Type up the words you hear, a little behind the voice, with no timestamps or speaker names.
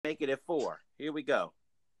take it at 4. Here we go.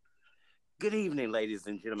 Good evening, ladies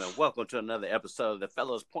and gentlemen. Welcome to another episode of the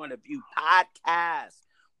Fellows Point of View podcast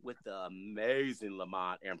with the amazing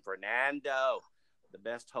Lamont and Fernando, the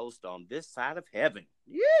best host on this side of heaven.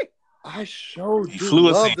 Yeah, I sure He do flew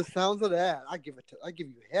us love in. the sounds of that. I give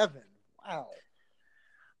you heaven. Wow.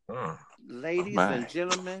 ladies and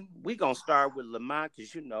gentlemen, we're going to start with Lamont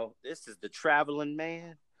because, this is the traveling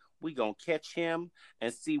man. We're going to catch him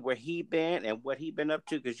and see where he been and what he been up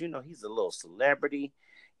to because, he's a little celebrity.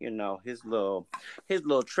 His little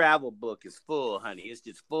travel book is full, honey. It's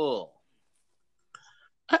just full.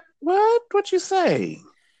 What? What you say?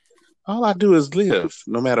 All I do is live,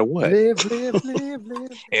 no matter what. Live. And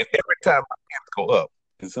every time my hands go up,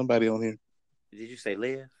 is somebody on here? Did you say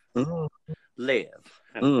live? Mm-hmm. Live.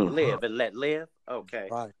 Live and let live? Okay.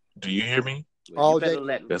 Right. Do you hear me? Well, you better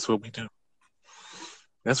let That's what we do.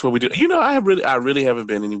 That's what we do. I really haven't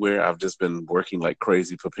been anywhere. I've just been working like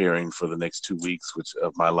crazy, preparing for the next 2 weeks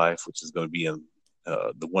of my life, which is going to be in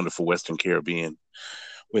the wonderful Western Caribbean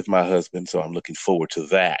with my husband. So I'm looking forward to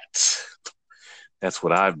that. That's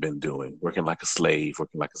what I've been doing, working like a slave.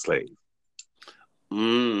 Like a slave?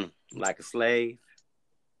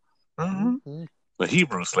 Mm-hmm. A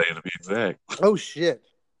Hebrew slave, to be exact. Oh, shit.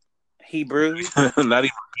 Hebrew? Not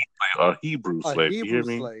even a Hebrew slave. A Hebrew you hear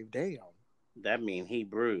me? slave, damn. That mean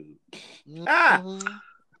Hebrew. Mm-hmm.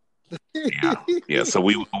 Yeah. So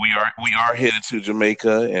we are headed to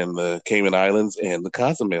Jamaica and the Cayman Islands and the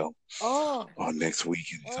Cozumel next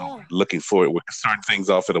weekend. So we're looking forward. We're starting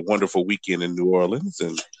things off at a wonderful weekend in New Orleans,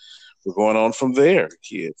 and we're going on from there,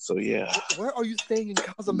 kids. So yeah. Where are you staying in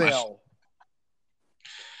Cozumel?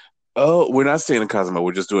 Oh, we're not staying in Cozumel.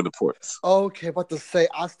 We're just doing the ports. Okay, about to say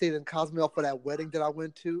I stayed in Cozumel for that wedding that I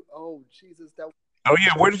went to. Oh Jesus, that. Oh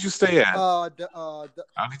yeah, where did you stay at? I need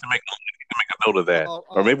to make a note of that,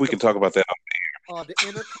 or maybe we can talk about that on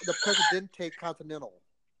the Presidente Continental.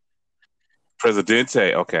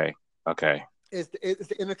 Presidente, okay. It's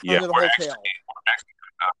the Intercontinental Hotel.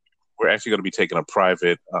 We're actually going to be taking a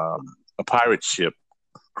private, a pirate ship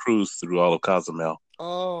cruise through all of Cozumel.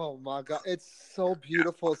 Oh my God, it's so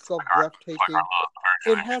beautiful, so breathtaking.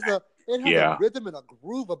 It has a rhythm and a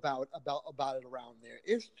groove about it around there.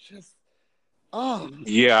 It's just. Oh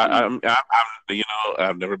yeah,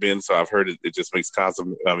 I've never been, so I've heard it. It just makes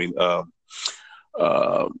Cozumel. I mean,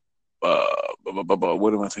 what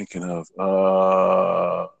am I thinking of?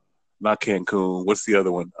 Not Cancun. What's the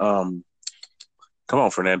other one? Come on,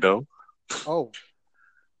 Fernando. Oh,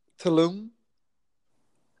 Tulum.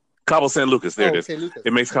 Cabo San Lucas. There it is. Lucas.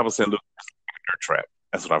 It makes Cabo San Lucas a dirt trap.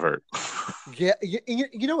 That's what I've heard. Yeah,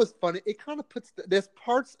 what's funny? It kind of there's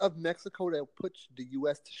parts of Mexico that puts the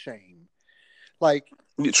U.S. to shame. Like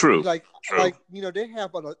true. They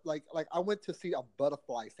have I went to see a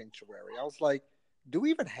butterfly sanctuary. I was like, do we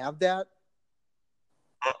even have that?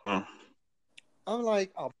 Uh-uh. I'm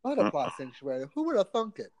like, a butterfly sanctuary. Who would have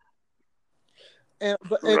thunk it? And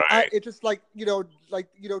right. it just and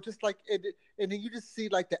then you just see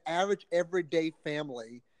like the average everyday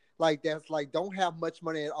family that's don't have much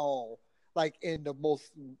money at all. Like in the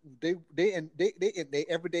most, they in their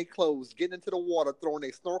everyday clothes, getting into the water, throwing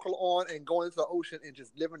their snorkel on, and going into the ocean and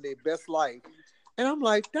just living their best life. And I'm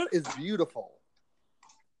like, that is beautiful.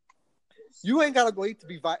 You ain't gotta go to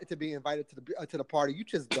be invited to the party. You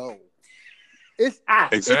just go. It's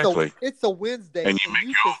a Wednesday, and you make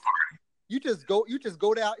your own party. You just go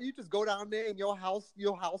down. You just go down there in your house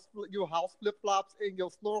flip flops and your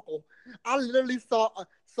snorkel. I literally saw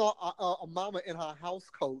a mama in her house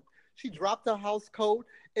coat. She dropped her house coat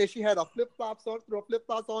and she had her flip flops on. Threw her flip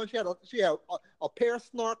flops on. She had a pair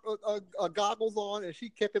of goggles on, and she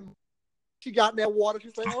kept him. She got in that water.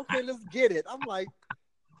 She's like, "Okay, let's get it." I'm like,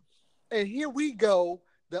 and here we go.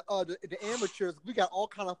 The amateurs. We got all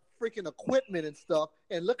kind of freaking equipment and stuff.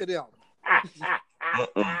 And look at them.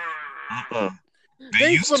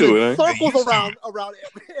 They used to it. Circles around everybody.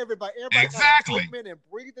 Everybody exactly. got equipment and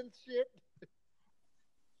breathing shit.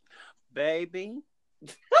 Baby.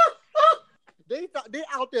 They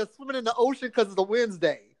out there swimming in the ocean because it's a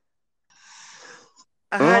Wednesday.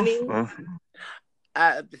 Honey,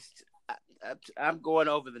 I'm going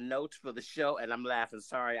over the notes for the show, and I'm laughing.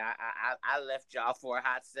 Sorry, I left y'all for a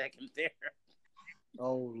hot second there.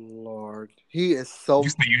 Oh Lord, he is so.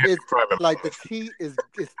 It's like the tea is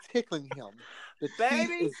tickling him. The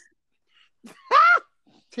baby is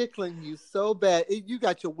tickling you so bad. You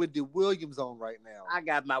got your Wendy Williams on right now. I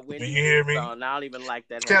got my Wendy Williams on. I don't even like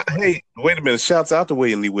that. Hey, wait a minute! Shouts out to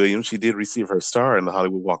Wendy Williams. She did receive her star in the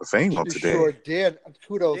Hollywood Walk of Fame on today. Sure did.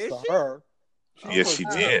 Kudos to her. Yes, she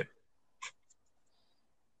did.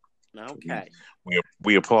 Okay.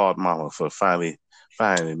 We applaud Mama for finally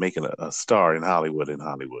fine and making a star in Hollywood.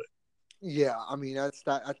 Yeah, I mean that's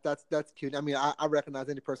cute. I mean, I recognize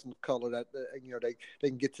any person of color that they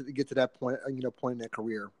can get to that point, point in their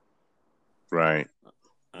career. Right.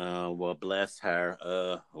 Well, bless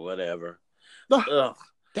her. Whatever. No, Ugh.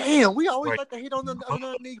 damn, we always Right. like to hate on the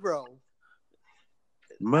Negro. I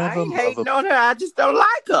Mother, ain't mother. hating on her. I just don't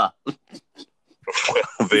like her.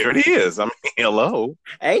 Well, there it is. I mean, hello.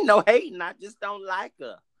 Ain't no hating. I just don't like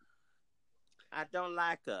her. I don't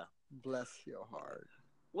like her. Bless your heart.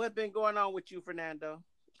 What's been going on with you, Fernando?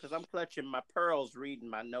 Because I'm clutching my pearls, reading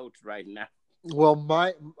my notes right now. Well,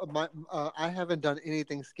 my I haven't done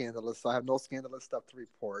anything scandalous, so I have no scandalous stuff to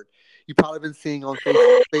report. You've probably been seeing on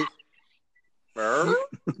Facebook. Fur?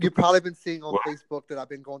 You've probably been seeing on Well, Facebook that I've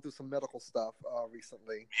been going through some medical stuff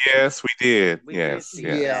recently. yes, we did. We did Yes, see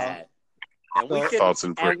Yeah. that. And we So shouldn't thoughts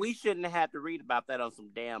and prayers. and we shouldn't have had to read about that on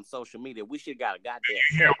some damn social media. We should have got a goddamn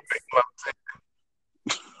You hear text.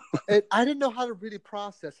 I didn't know how to really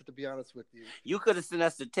process it, to be honest with you. You could have sent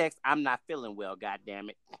us a text, I'm not feeling well,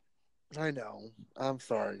 goddammit. I know. I'm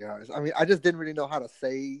sorry, guys. I mean, I just didn't really know how to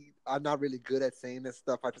say. I'm not really good at saying this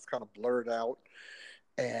stuff. I just kind of blurt out,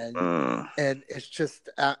 and and it's just.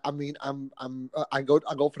 I mean, I go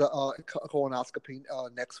for the colonoscopy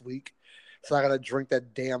next week, so I gotta drink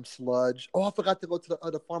that damn sludge. Oh, I forgot to go to the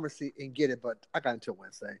other pharmacy and get it, but I got until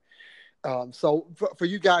Wednesday. So for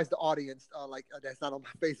you guys, the audience, that's not on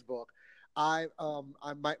my Facebook. My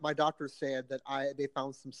doctor said that they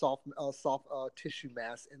found some soft tissue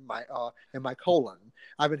mass in my colon.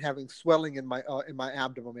 I've been having swelling in my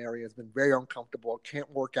abdomen area. It's been very uncomfortable. Can't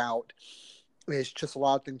work out. It's just a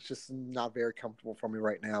lot of things just not very comfortable for me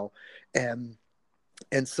right now, and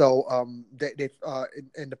so and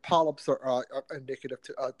the polyps are indicative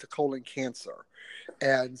to colon cancer,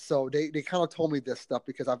 and so they kind of told me this stuff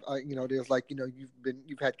because there's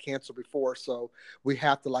you've had cancer before, so we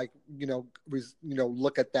have to look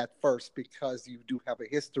at that first because you do have a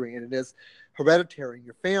history and it is hereditary in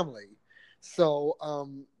your family. So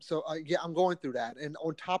yeah, I'm going through that, and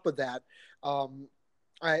on top of that,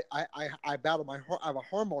 I battle I have a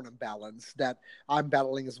hormone imbalance that I'm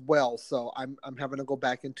battling as well. So I'm having to go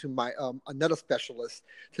back into my another specialist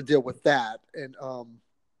to deal with that, and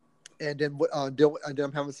then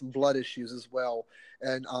I'm having some blood issues as well,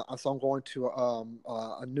 and so I'm going to a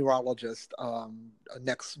neurologist in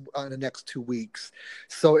the next 2 weeks.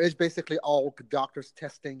 So it's basically all doctors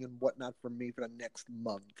testing and whatnot for me for the next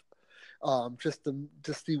month. Just to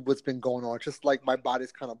see what's been going on. Just like my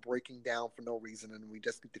body's kind of breaking down for no reason, and we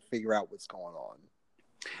just need to figure out what's going on.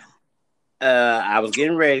 I was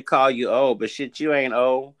getting ready to call you old, but shit, you ain't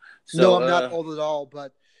old. So, No, I'm not old at all.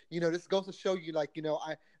 But this goes to show you, even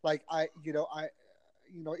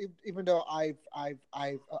though I've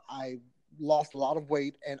lost a lot of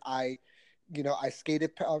weight, and I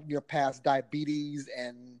skated past diabetes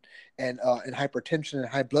and hypertension and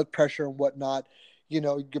high blood pressure and whatnot.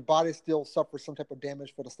 Your body still suffers some type of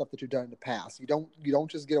damage for the stuff that you've done in the past. You don't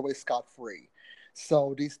just get away scot-free.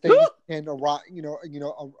 So these things can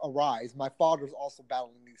arise. My father's also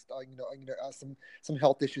battling these, some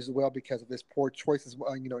health issues as well because of his poor choices,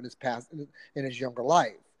 in his past, in his younger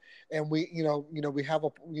life. And we have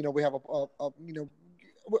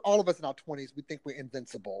all of us in our 20s, we think we're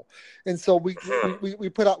invincible, and so we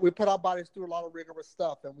put our bodies through a lot of rigorous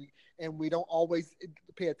stuff, and we don't always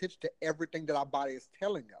pay attention to everything that our body is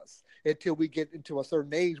telling us until we get into a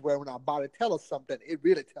certain age where when our body tells us something, it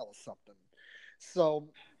really tells us something. So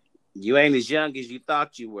you ain't as young as you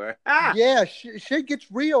thought you were. Yeah, shit gets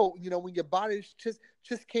real. When your body just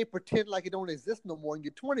can't pretend like it don't exist no more. In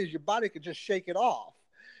your 20s, your body can just shake it off.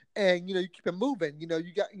 And you keep it moving. You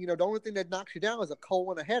got the only thing that knocks you down is a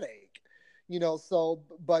cold and a headache.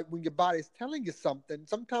 But when your body's telling you something,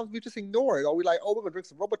 sometimes we just ignore it, or we're gonna drink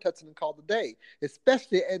some Robitussin and call it a day.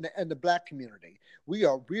 Especially in the Black community, we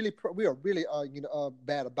are really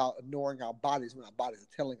bad about ignoring our bodies when our bodies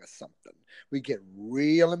are telling us something. We get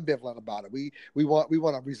real ambivalent about it. We want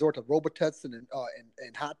to resort to Robitussin and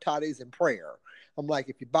hot toddies and prayer. I'm like,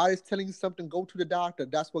 if your body's telling you something, go to the doctor.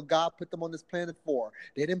 That's what God put them on this planet for.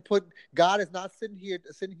 God is not sitting here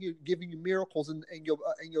giving you miracles in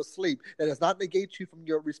your sleep. That does not negate you from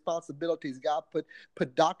your responsibilities. God put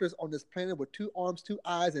doctors on this planet with 2 arms, 2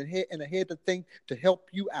 eyes, and a head to think to help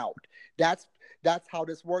you out. That's how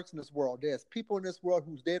this works in this world. There's people in this world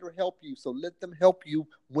who's there to help you. So let them help you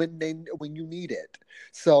when you need it.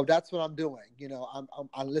 So that's what I'm doing.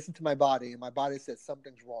 I listen to my body, and my body says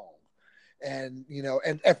something's wrong. And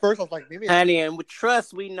and at first I was like, maybe, honey, and with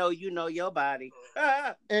trust, we know you know your body.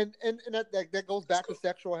 and that goes back to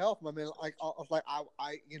sexual health. I mean, like I was like, I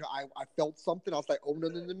felt something. I was like, oh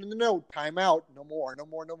no, time out, no more.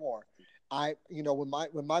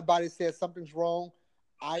 When my body says something's wrong,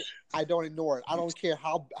 I don't ignore it. I don't care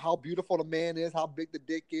how beautiful the man is, how big the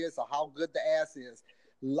dick is, or how good the ass is.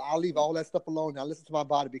 I'll leave all that stuff alone. Now listen to my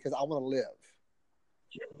body because I want to live.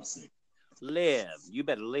 Live. You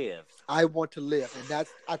better live. I want to live, and that's,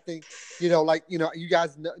 I think, you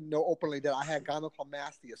guys know openly that I had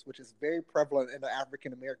gynecomastia, which is very prevalent in the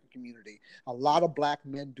African American community. A lot of black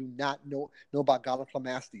men do not know about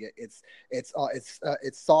gynecomastia. It's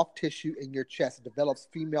soft tissue in your chest. It develops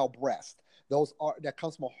female breast. That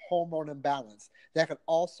comes from a hormone imbalance. That can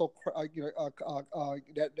also that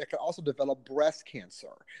can also develop breast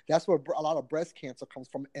cancer. That's where a lot of breast cancer comes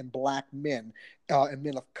from in black men and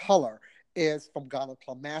men of color, is from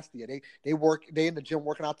gynecomastia. They in the gym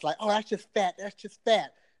working out, like, oh, that's just fat.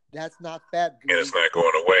 That's not fat. And it's not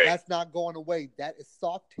going away. That's not going away. That is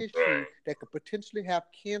soft tissue that could potentially have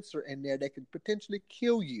cancer in there that could potentially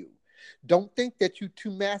kill you. Don't think that you're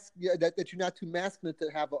not too masculine to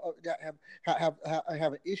have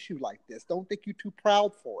an issue like this. Don't think you're too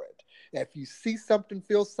proud for it. If you see something,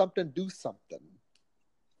 feel something, do something.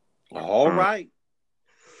 All right.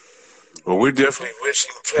 Well, we're definitely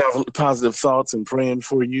wishing positive thoughts and praying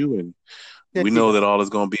for you, and we know that all is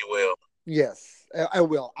going to be well. Yes, I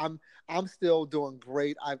will. I'm still doing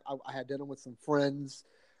great. I had dinner with some friends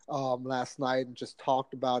last night and just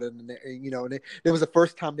talked about it, and it was the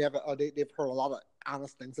first time they've heard a lot of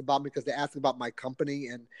honest things about me, because they asked about my company,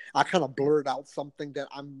 and I kind of blurred out something that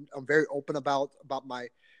I'm very open about my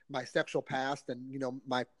sexual past and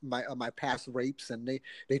my past rapes, and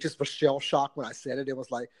they just were shell shocked when I said it. It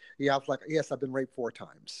was like, I was like, yes, I've been raped 4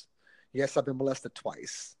 times. Yes, I've been molested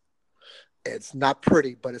twice. It's not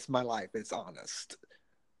pretty, but it's my life. It's honest.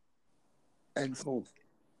 And so,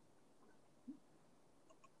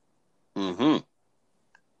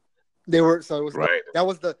 they were, so it was right. That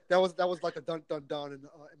was like a dun in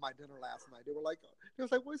my dinner last night. They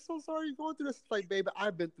was like, we're so sorry you're going through this. It's like, baby,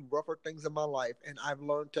 I've been through rougher things in my life, and I've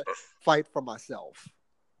learned to fight for myself.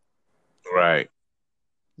 Right.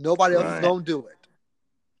 Nobody else is gonna do it.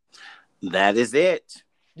 That is it.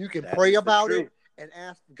 You can pray about it and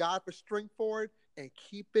ask God for strength for it and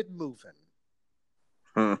keep it moving.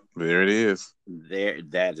 There it is.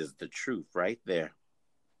 That is the truth right there.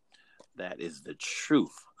 That is the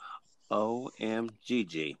truth.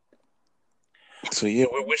 OMGG. So yeah,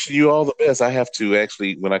 we're wishing you all the best. I have to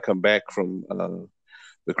actually, when I come back from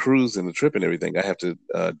the cruise and the trip and everything, I have to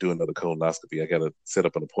do another colonoscopy. I got to set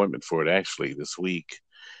up an appointment for it actually this week.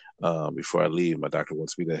 Before I leave, my doctor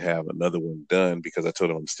wants me to have another one done because I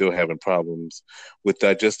told him I'm still having problems with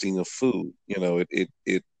digesting of food.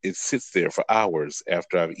 It sits there for hours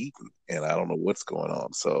after I've eaten, and I don't know what's going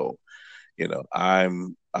on. So,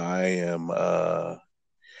 I'm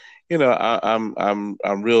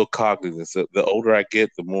real cognizant. So the older I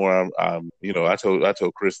get, the more I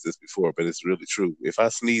told Chris this before, but it's really true. If I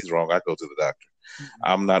sneeze wrong, I go to the doctor. Mm-hmm.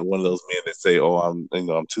 I'm not one of those men that say, "Oh, I'm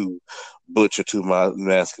too butch or too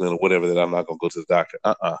masculine or whatever, that I'm not gonna go to the doctor."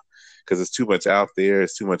 Because it's too much out there.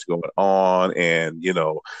 It's too much going on, and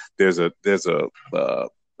there's a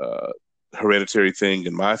hereditary thing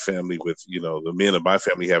in my family with the men of my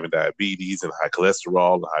family having diabetes and high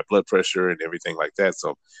cholesterol and high blood pressure and everything like that.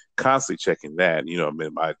 So constantly checking that.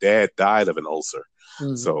 My dad died of an ulcer.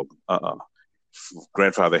 Mm-hmm. So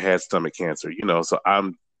grandfather had stomach cancer. So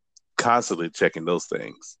I'm constantly checking those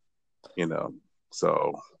things.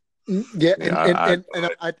 So I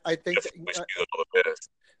think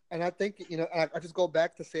and I think, I just go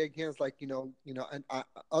back to say again, it's like, and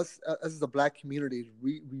us as a black community,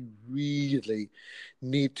 we really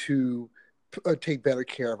need to take better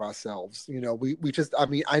care of ourselves. We just,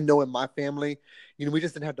 I know in my family, we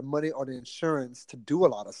just didn't have the money or the insurance to do a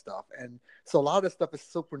lot of stuff. And so a lot of this stuff is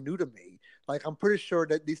super new to me. Like, I'm pretty sure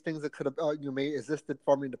that these things that could have, may existed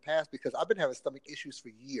for me in the past, because I've been having stomach issues for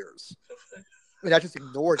years. And I just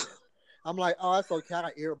ignored it. I'm like, oh, that's okay. I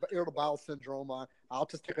got irritable bowel syndrome. I'll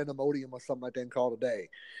just take an Imodium or something like that and call it a day.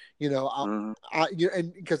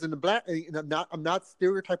 And because in the black, I'm not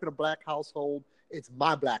stereotyping a black household. It's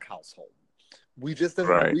my black household. We just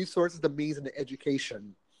didn't have the resources, the means, and the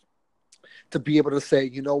education to be able to say,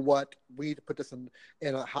 you know what, we need to put this in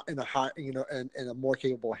a more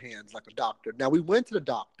capable hands, like a doctor. Now, we went to the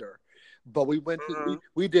doctor, but we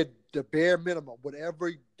did the bare minimum,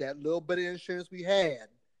 whatever that little bit of insurance we had.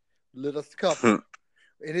 Let us cover.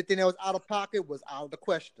 Anything that was out of pocket was out of the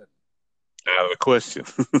question. Out of the question.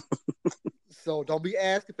 So don't be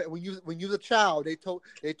asking when you're a child. They told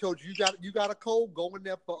you you got a cold. Go in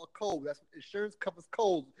there for a cold. That's insurance covers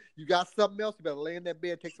colds. You got something else. You better lay in that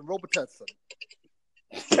bed, take some Robitussin.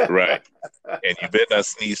 Right. And you better not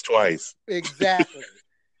sneeze twice. Exactly.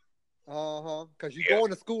 Because you're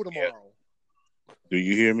going to school tomorrow. Do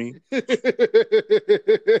you hear me?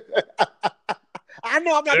 I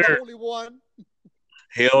know I'm not the only one.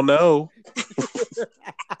 Hell no.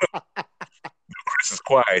 Chris is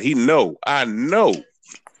quiet. I know.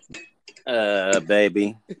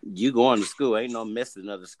 Baby, you going to school. Ain't no missing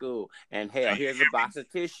another school. And hell, here's a box of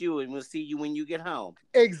tissue, and we'll see you when you get home.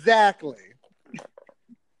 Exactly.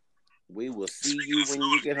 We will see you when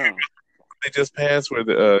you get home. They just passed where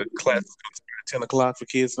the class is going to start at 10 o'clock for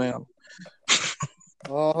kids now.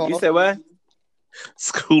 You said what?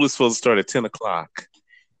 School is supposed to start at 10 o'clock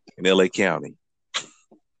in LA County.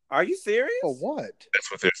 Are you serious? For what?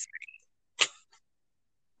 That's what they're saying.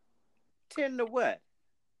 10 to what?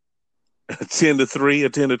 10 to 3 or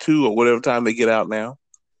 10 to 2 or whatever time they get out now.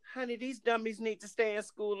 Honey, these dummies need to stay in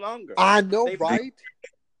school longer. I know, right?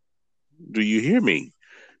 Do you hear me?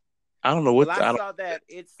 I don't know what. Well, I saw that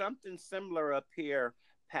it's something similar up here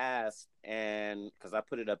past, and because I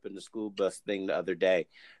put it up in the school bus thing the other day,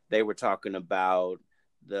 they were talking about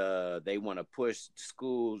they want to push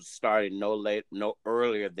schools starting no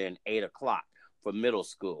earlier than 8 o'clock for middle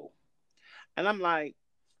school, and I'm like,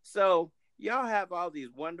 so y'all have all these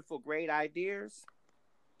wonderful, great ideas.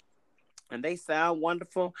 And they sound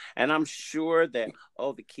wonderful, and I'm sure that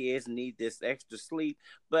the kids need this extra sleep,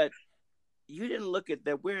 but you didn't look at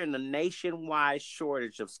that. We're in a nationwide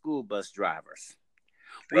shortage of school bus drivers.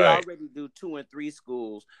 We already do 2 and 3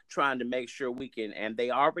 schools trying to make sure we can, and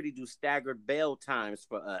they already do staggered bell times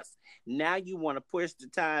for us. Now you want to push the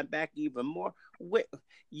time back even more.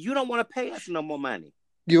 You don't want to pay us no more money.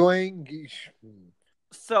 You ain't.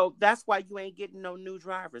 So that's why you ain't getting no new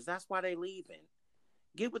drivers. That's why they leaving.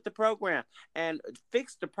 Get with the program and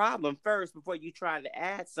fix the problem first before you try to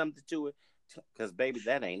add something to it. Because, baby,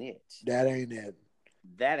 that ain't it. That ain't it.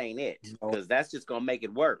 That ain't it. Because that's just going to make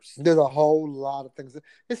it worse. There's a whole lot of things.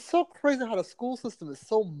 It's so crazy how the school system is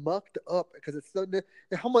so mucked up because it's so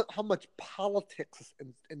how much politics is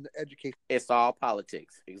in the education. It's all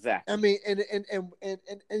politics. Exactly. I mean,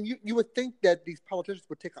 and you would think that these politicians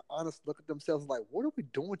would take an honest look at themselves like, what are we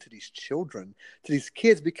doing to these children, to these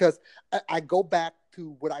kids? Because I go back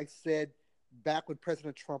to what I said back when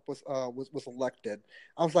President Trump was elected.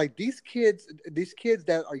 I was like, these kids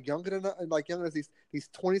that are younger than these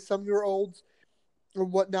 20-some-year-olds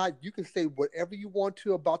and whatnot, you can say whatever you want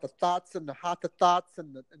to about the thoughts and the hot thoughts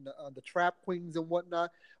and the trap queens and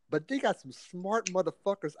whatnot, but they got some smart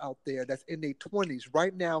motherfuckers out there that's in their 20s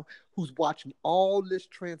right now who's watching all this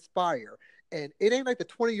transpire. And it ain't like the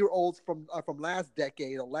 20-year-olds from last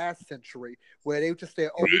decade or last century where they just say,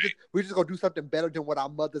 "Oh, we just gonna do something better than what our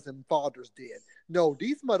mothers and fathers did." No,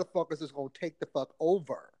 these motherfuckers is gonna take the fuck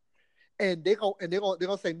over, and they're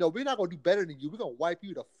gonna say, "No, we're not gonna do better than you. We're gonna wipe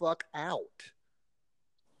you the fuck out."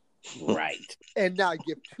 Right. And now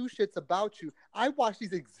give two shits about you. I watch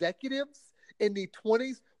these executives in their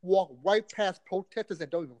 20s walk right past protesters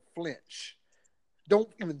and don't even flinch.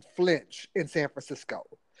 Don't even flinch in San Francisco.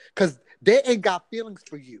 Because they ain't got feelings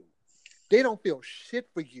for you. They don't feel shit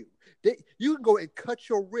for you. You can go and cut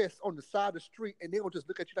your wrist on the side of the street and they will just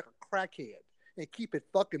look at you like a crackhead and keep it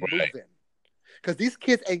fucking moving. Because these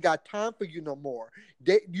kids ain't got time for you no more.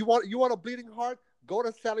 You want a bleeding heart? Go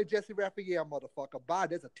to Sally Jesse Raphael, motherfucker. Bye.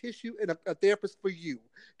 There's a tissue and a therapist for you.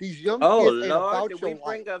 These young kids ain't about did your we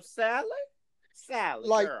bring up Sally? Sally,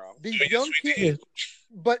 like girl. These young kids.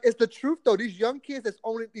 But it's the truth though. These young kids that's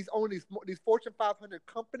owning these Fortune 500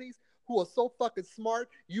 companies who are so fucking smart.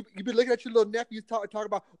 You be looking at your little nephews talk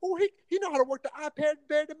about, oh, he know how to work the iPad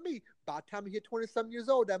better than me. By the time he hit 20-something years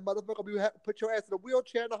old, that motherfucker will put your ass in a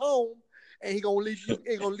wheelchair in the home, and he gonna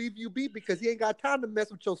leave you be because he ain't got time to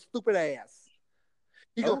mess with your stupid ass.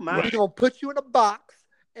 He gonna put you in a box.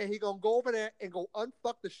 And he gonna go over there and go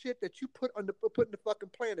unfuck the shit that you put in the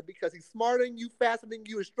fucking planet because he's smarter than you, faster than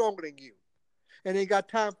you, and stronger than you, and ain't got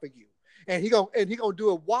time for you. And he gonna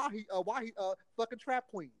do it while he fucking trap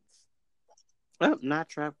queens. Well, not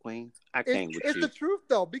trap queens. I can't with you. It's the truth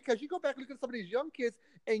though, because you go back and look at some of these young kids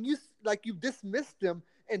and you dismiss them,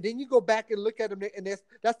 and then you go back and look at them, and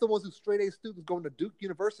that's the ones who straight A students going to Duke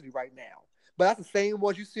University right now. But that's the same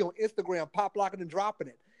ones you see on Instagram pop locking and dropping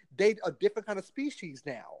it. They a different kind of species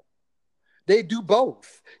now. They do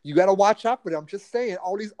both. You got to watch out for them. I'm just saying,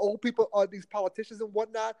 all these old people, these politicians and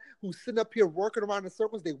whatnot, who sitting up here working around in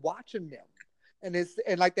circles, they watching them. And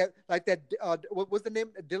like that. What was the name?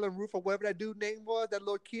 Dylan Roof or whatever that dude name was. That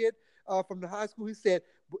little kid from the high school. He said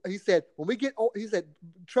when we get old, he said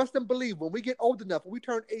trust and believe. When we get old enough, when we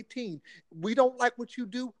turn 18, we don't like what you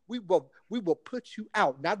do. We will put you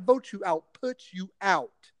out, not vote you out, put you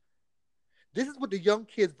out. This is what the young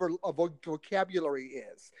kids' vocabulary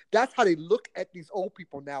is. That's how they look at these old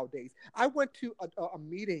people nowadays. I went to a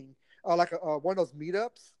meeting, one of those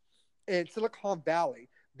meetups in Silicon Valley.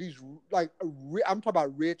 These I'm talking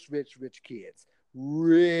about rich kids, rich kids.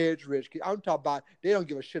 I'm talking about they don't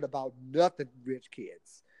give a shit about nothing. Rich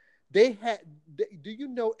kids. Do you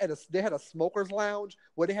know they had a smokers lounge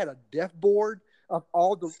where they had a death board of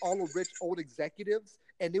all the rich old executives,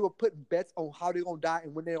 and they were putting bets on how they're gonna die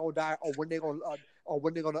and when they're gonna die or when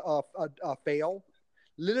they're gonna fail.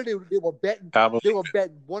 Literally, they were betting. They were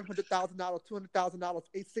betting $100,000, $200,000,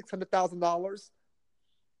 $600,000.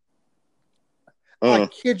 I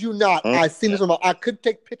kid you not. I seen this I could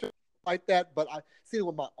take pictures like that, but I seen it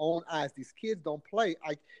with my own eyes. These kids don't play.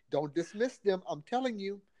 I don't dismiss them. I'm telling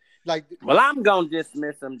you. Well, I'm gonna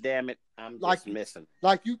dismiss them. Damn it, I'm dismissing.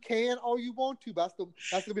 Like you can all you want to, but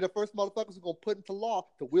that's gonna be the first motherfuckers who gonna put into law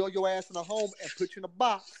to wheel your ass in a home and put you in a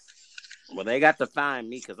box. Well, they got to find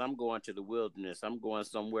me because I'm going to the wilderness. I'm going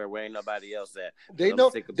somewhere where ain't nobody else at. They know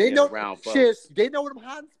around shit. They know where them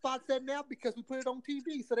hiding spots at now because we put it on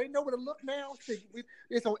TV, so they know where to look now.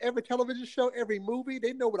 It's on every television show, every movie.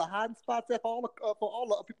 They know where the hiding spots at for all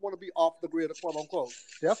the people want to be off the grid, quote unquote.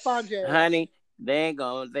 They'll find you, honey. They ain't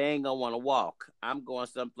gonna want to walk. I'm going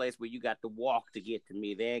someplace where you got to walk to get to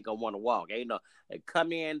me. They ain't gonna want to walk. Ain't no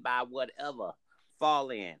come in by whatever,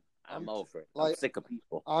 fall in. I'm over it. I'm sick of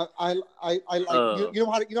people. I like you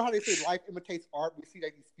know how they say life imitates art. We see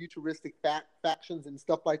like these futuristic factions and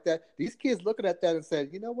stuff like that. These kids looking at that and said,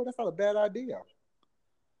 you know what, that's not a bad idea.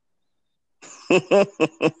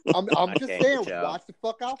 I'm just saying, watch the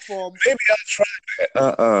fuck out for them. Maybe I'll try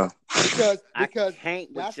that. Because I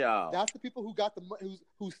can't with y'all. That's the people who got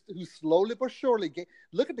who slowly but surely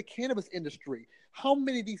look at the cannabis industry. How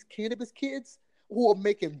many of these cannabis kids who are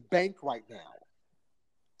making bank right now?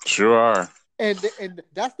 Sure are. And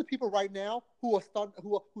that's the people right now who are starting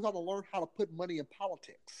to learn how to put money in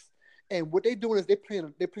politics. And what they're doing is they're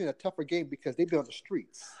playing a tougher game because they've been on the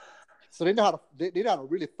streets. So they know how to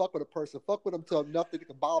really fuck with a person, fuck with them till enough that they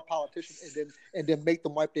can buy a politician and then make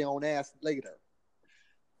them wipe their own ass later.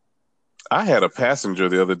 I had a passenger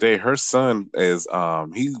the other day. Her son is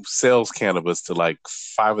he sells cannabis to like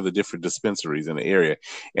 5 of the different dispensaries in the area,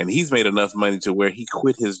 and he's made enough money to where he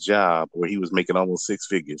quit his job where he was making almost 6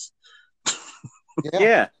 figures.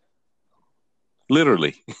 Yeah.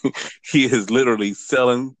 Literally. He is literally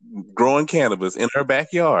growing cannabis in her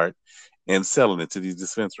backyard and selling it to these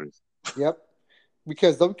dispensaries. Yep.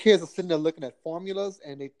 Because those kids are sitting there looking at formulas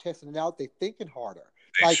and they testing it out. They thinking harder.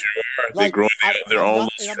 They're growing their own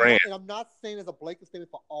strand. And I'm not saying it's a blanket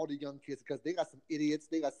statement for all the young kids because they got some idiots,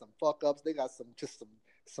 they got some fuck ups, they got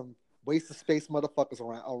some waste of space motherfuckers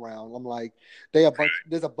around. I'm like,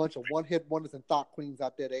 there's a bunch of one hit wonders and thought queens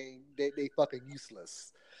out there. They fucking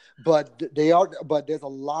useless. But there's a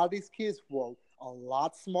lot of these kids who are a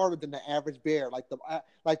lot smarter than the average bear. Like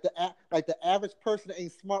the average person that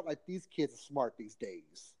ain't smart like these kids are smart these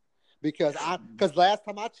days. Because last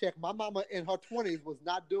time I checked, my mama in her 20s was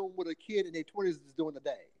not doing what a kid in their 20s is doing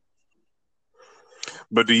today.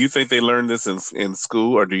 But do you think they learned this in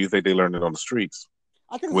school, or do you think they learned it on the streets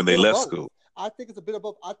when they left school? I think it's a bit of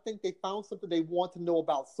both. I think they found something they want to know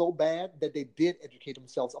about so bad that they did educate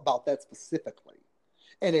themselves about that specifically.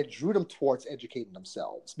 And it drew them towards educating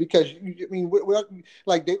themselves because I mean, we're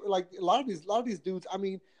like a lot of these dudes. I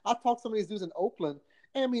mean, I talked to some of these dudes in Oakland,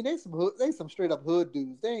 and I mean, they some straight up hood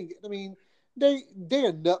dudes. They're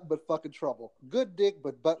nothing but fucking trouble. Good dick,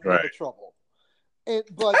 but right. Trouble.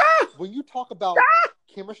 But when you talk about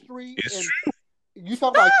chemistry you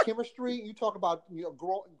talk about chemistry, you talk about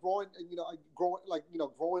growing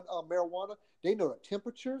marijuana. They know the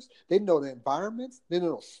temperatures, they know the environments, they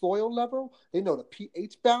know the soil level, they know the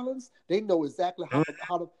pH balance, they know exactly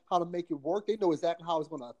how to make it work. They know exactly how it's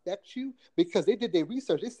going to affect you because they did their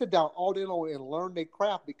research. They sit down all day long and learned their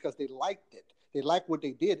craft because they liked it. They liked what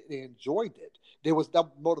they did. They enjoyed it. There was that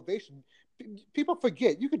motivation. People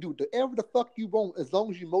forget you can do whatever the fuck you want as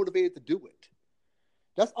long as you're motivated to do it.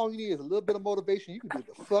 That's all you need is a little bit of motivation. You can do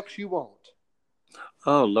the fucks you want.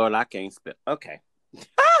 Oh Lord, I can't spit. Okay,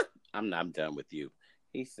 I'm done with you.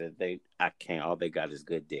 He said I can't. All they got is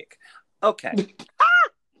good dick. Okay,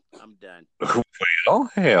 I'm done. Well,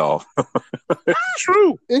 hell, it's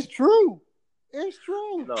true. It's true. It's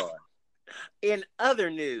true. Lord. In other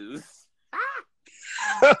news,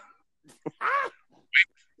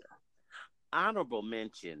 honorable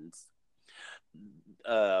mentions.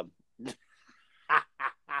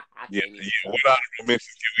 Yeah, can't even yeah. come What back. honorable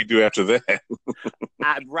mentions can we do after that?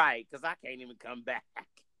 Right, because I can't even come back.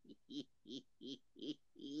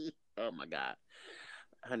 Oh my God,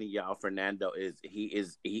 honey, y'all, Fernando is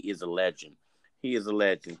a legend. He is a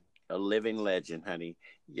legend, a living legend, honey.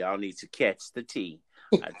 Y'all need to catch the tea.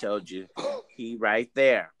 I told you, he right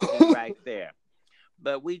there. He right there.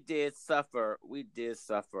 But we did suffer. We did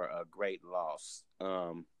suffer a great loss.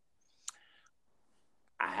 I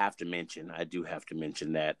have to mention. I do have to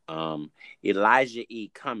mention that. Elijah E.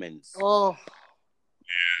 Cummings. Oh,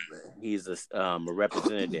 He's a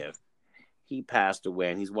representative. He passed away,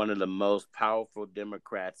 and he's one of the most powerful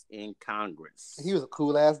Democrats in Congress. he was a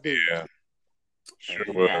cool ass dude. Yeah, And sure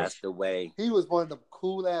he was. passed away. He was one of the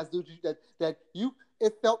cool ass dudes that you.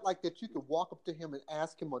 It felt like that you could walk up to him and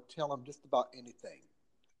ask him or tell him just about anything,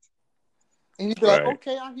 and he'd be like, Right.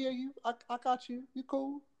 "Okay, I hear you. I got you. You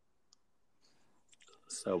cool."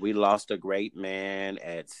 So we lost a great man.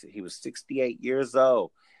 He was 68 years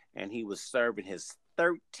old, and he was serving his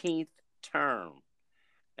 13th term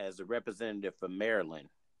as a representative for Maryland.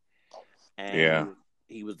 And Yeah.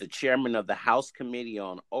 he was the chairman of the House Committee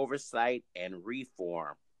on Oversight and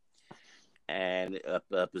Reform, and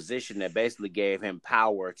a position that basically gave him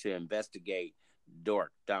power to investigate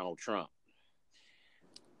dork Donald Trump.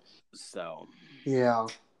 So, Yeah.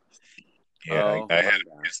 Yeah, oh I my had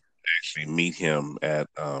God. to actually meet him at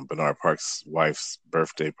Bernard Park's wife's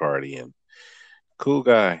birthday party, and cool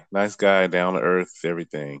guy, nice guy, down to earth,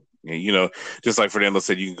 everything. And, just like Fernando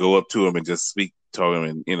said, you can go up to him and just speak to him,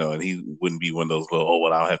 and and he wouldn't be one of those little, oh,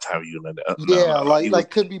 well, I don't have time for you. Yeah, No. He was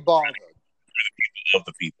couldn't be bothered. of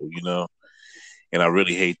the people, And I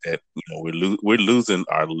really hate that, we're losing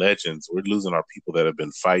our legends. We're losing our people that have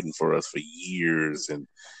been fighting for us for years, and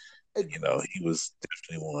he was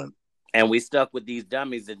definitely one. And we stuck with these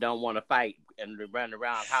dummies that don't want to fight and run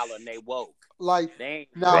around hollering they woke. Like They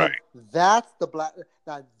now, Right. that's the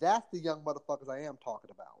young motherfuckers I am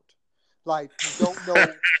talking about. Like who don't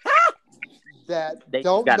know that, They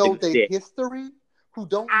don't got know the their dick. history, who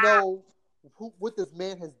don't know what this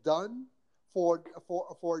man has done for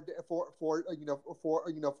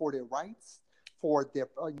their rights, for their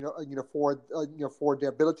for their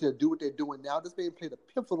ability to do what they're doing now. This man played a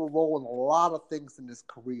pivotal role in a lot of things in his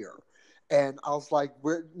career, and I was like,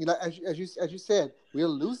 we're as you said, we're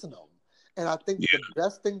losing them. And I think the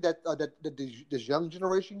best thing that this young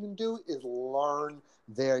generation can do is learn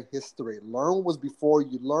their history. Learn what was before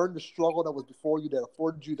you. Learn the struggle that was before you that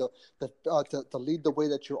afforded you to lead the way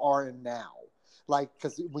that you are in now. Like,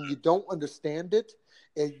 because when you don't understand it,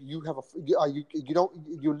 and you have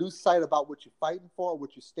you lose sight about what you're fighting for or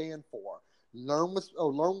what you stand for. Learn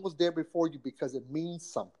what's there before you because it means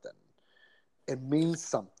something. It means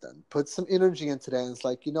something. Put some energy into that. And it's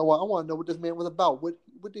like, you know what? I want to know what this man was about. What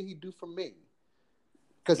did he do for me?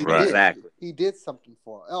 Because he Right. did. Exactly. He did something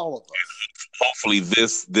for all of us. Hopefully,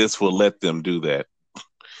 this will let them do that.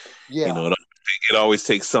 Yeah. It always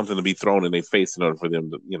takes something to be thrown in their face in order for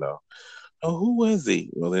them to, oh, who was he?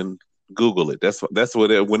 Well, then Google it. That's what.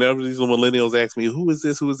 Whenever these millennials ask me, who is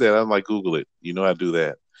this? Who is that? I'm like, Google it. I do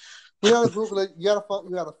that. You gotta Google it. You got a phone.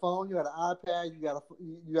 You got a phone. You got an iPad.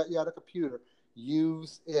 You got a computer.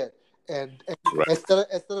 Use it. And Right. instead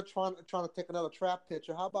of trying to take another trap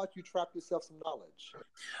picture, how about you trap yourself some knowledge?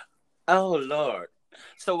 Oh Lord.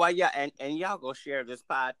 So while y'all and y'all go share this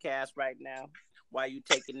podcast right now, while you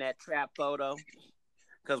taking that trap photo,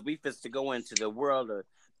 because we fit to go into the world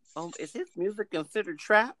of, is his music considered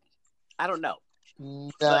trap? I don't know.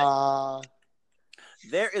 Nah. But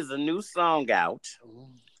there is a new song out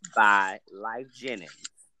by Lyfe Jennings,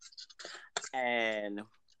 and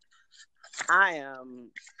I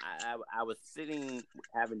was sitting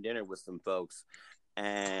having dinner with some folks,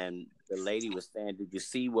 and the lady was saying, "Did you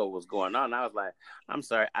see what was going on?" And I was like, "I'm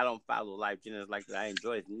sorry, I don't follow Lyfe Jennings like that. I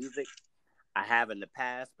enjoy his music. I have in the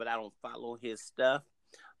past, but I don't follow his stuff."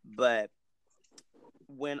 But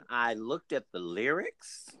when I looked at the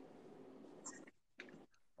lyrics,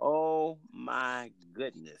 oh my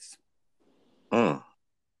goodness.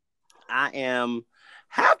 I am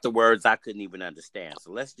half the words I couldn't even understand.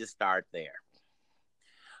 So let's just start there.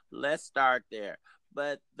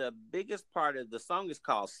 But the biggest part of the song is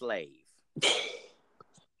called Slave.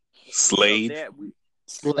 Slave.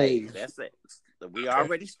 So Slave. That's it. So we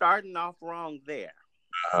already starting off wrong there.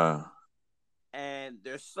 And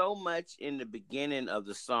there's so much in the beginning of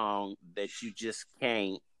the song that you just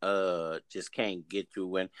can't get through.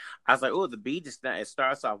 When I was like, oh, the beat it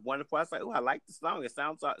starts off wonderful. I was like, oh, I like the song. It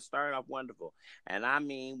started off wonderful. And I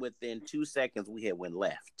mean, within 2 seconds, we had went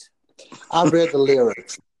left. I read the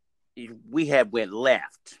lyrics. We had went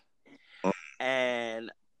left. And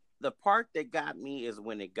the part that got me is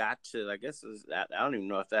when it got to, I guess I don't even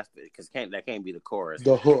know if that's because that can't be the chorus.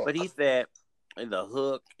 The hook. But he said the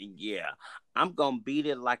hook, yeah, I'm gonna beat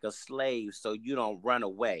it like a slave so you don't run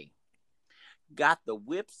away. Got the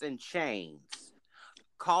whips and chains.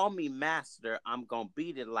 Call me master. I'm gonna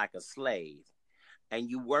beat it like a slave. And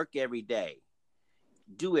you work every day.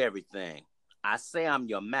 Do everything. I say I'm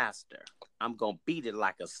your master. I'm gonna beat it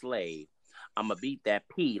like a slave. I'm gonna beat that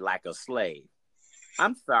P like a slave.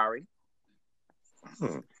 I'm sorry.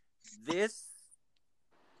 This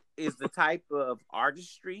is the type of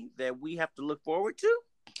artistry that we have to look forward to.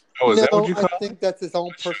 Oh, is that what No, you call I think that's his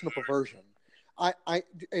own personal perversion.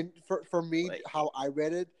 And for me, Wait. how I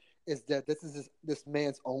read it is that this is this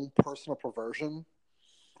man's own personal perversion.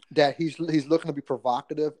 That he's looking to be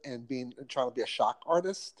provocative and trying to be a shock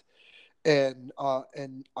artist, and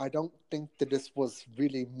I don't think that this was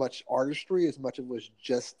really much artistry as much as it was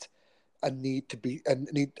just a need to be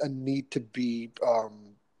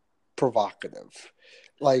provocative,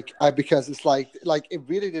 because it's like it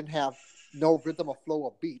really didn't have no rhythm or flow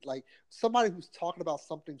or beat. Like somebody who's talking about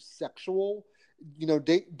something sexual,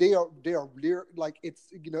 like it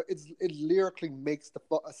lyrically makes the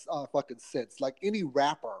fucking sense. Like any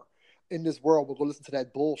rapper in this world will go listen to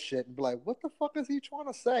that bullshit and be like, what the fuck is he trying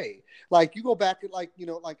to say? Like you go back and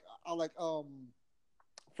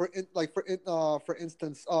for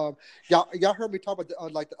instance, y'all heard me talk about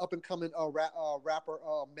the up and coming rapper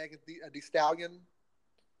Megan Thee Stallion.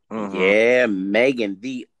 Mm-hmm. Yeah, Megan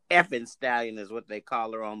the effing Stallion is what they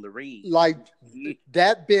call her on the read. Like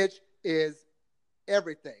that bitch is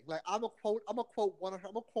everything. Like I'm gonna quote one of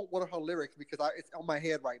her lyrics because it's on my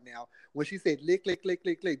head right now. When she said, "Lick, lick, lick,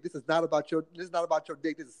 lick, lick. This is not about your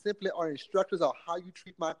dick. This is simply our instructions on how you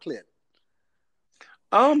treat my clit."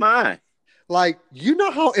 Oh my! Like you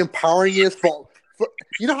know how empowering it is for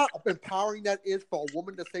you know how empowering that is for a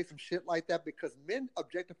woman to say some shit like that, because men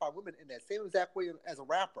objectify women in that same exact way as a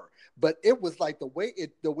rapper. But it was like the way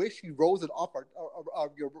she rose it off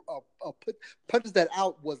punches that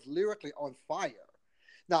out was lyrically on fire.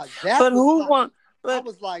 Now that But was who want? I But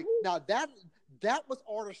was like, now that was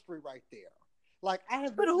artistry right there. Like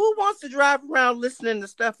but who wants to drive around listening to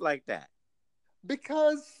stuff like that?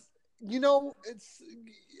 Because it's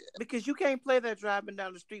Because you can't play that driving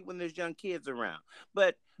down the street when there's young kids around.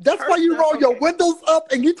 But that's her why you stuff, roll your okay. windows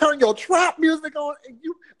up and you turn your trap music on and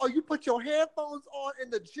you put your headphones on in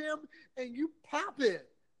the gym and you pop it.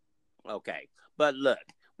 Okay, but look,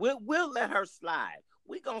 we'll let her slide.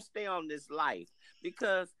 We're gonna stay on this life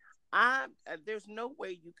because there's no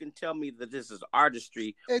way you can tell me that this is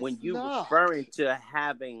artistry when It's you're not. referring to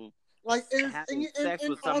having sex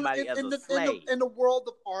with somebody as a slave. In the world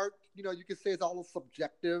of art, you can say it's all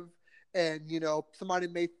subjective, and somebody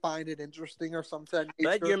may find it interesting or something.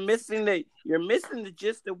 But you're missing the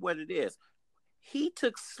gist of what it is. He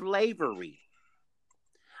took slavery.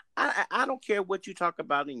 I don't care what you talk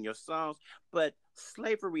about in your songs, but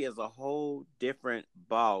slavery is a whole different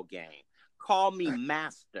ball game. Call me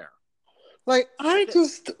master. Like I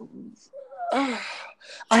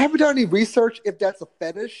haven't done any research if that's a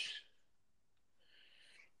fetish.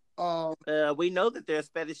 We know that there's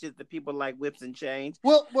fetishes that people like whips and chains.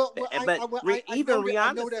 Well, Even I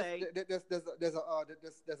Rihanna know say there's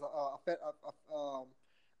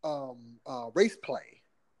a race play.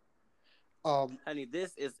 Honey,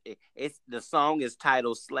 it's the song is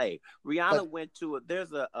titled "Slave." Rihanna went to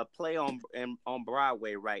there's a play on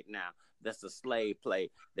Broadway right now that's a slave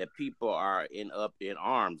play that people are up in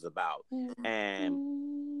arms about,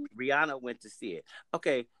 and Rihanna went to see it.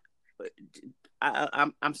 Okay,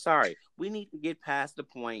 I'm sorry. We need to get past the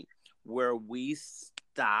point where we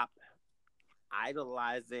stop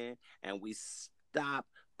idolizing and we stop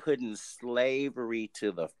putting slavery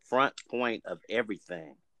to the front point of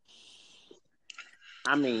everything.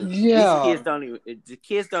 I mean, yeah, the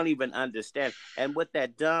kids don't even understand. And with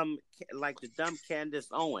that dumb Candace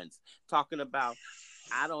Owens talking about,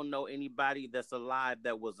 I don't know anybody that's alive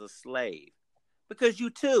that was a slave, because you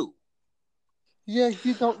too. Yeah,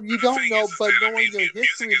 you don't know, but knowing your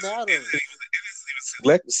history matters.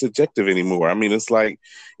 It's subjective anymore. I mean, it's like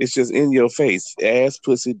it's just in your face. Ass,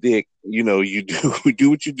 pussy, dick. You do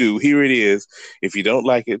what you do. Here it is. If you don't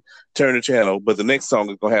like it, turn the channel. But the next song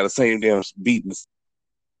is gonna have the same damn beat.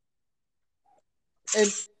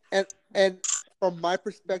 And from my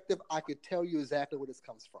perspective, I could tell you exactly where this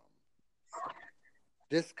comes from.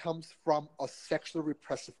 This comes from a sexually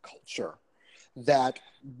repressive culture that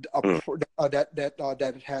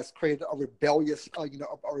has created a rebellious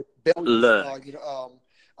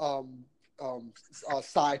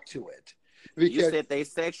side to it. Because you said they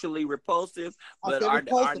sexually repulsive, but I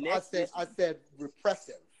said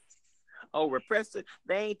repressive. Oh, repressive.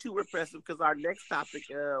 They ain't too repressive because our next topic,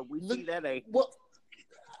 we see that ain't. Well,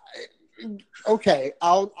 okay,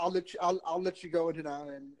 I'll let you I'll let you go into now,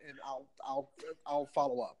 and I'll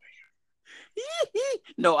follow up.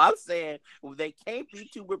 No, I'm saying they can't be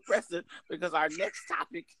too repressive because our next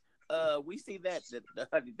topic, we see that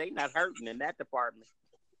they not hurting in that department.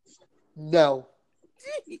 No,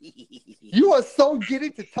 you are so giddy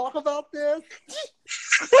to talk about this.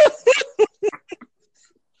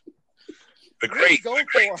 The great, Go the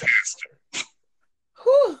great for it. master.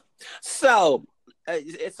 Whew. So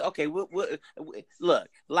it's okay. Look,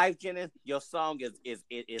 Life Jennings, your song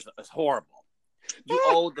is horrible. You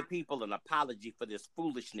owe the people an apology for this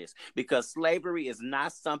foolishness because slavery is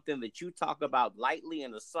not something that you talk about lightly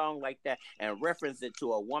in a song like that and reference it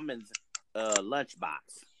to a woman's lunchbox.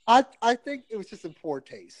 I think it was just in poor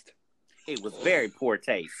taste. It was very poor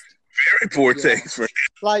taste. Very poor Yeah. taste. For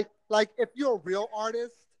Like if you're a real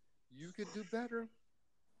artist, you could do better.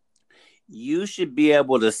 You should be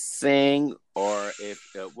able to sing, or if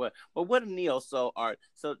what? But what a neo soul art?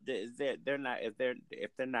 So they're not if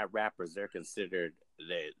they're not rappers, they're considered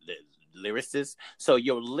the lyricists. So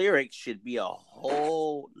your lyrics should be a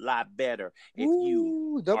whole lot better if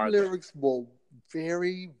you Ooh, them are lyrics were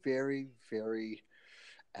very, very, very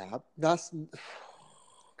apt. That's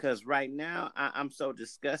because right now I'm so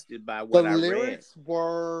disgusted by the what I read. lyrics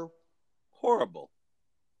were Horrible.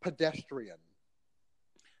 pedestrian.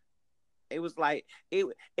 It was like it.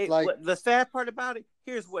 Like- The sad part about it.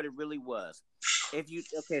 Here's what it really was.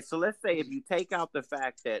 So let's say if you take out the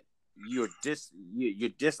fact that you're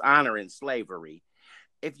dishonoring slavery,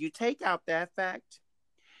 if you take out that fact,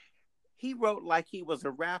 he wrote like he was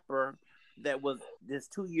a rapper that was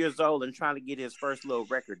just 2 years old and trying to get his first little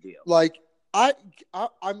record deal. Like I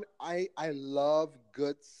love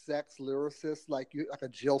good sex lyricists like a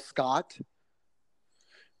Jill Scott.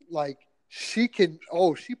 Like she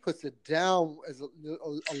puts it down as a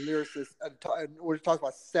lyricist and when she talks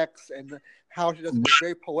about sex and how she does it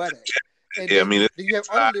very poetic. And Yeah, I then, mean, then you have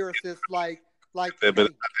other lyricists like but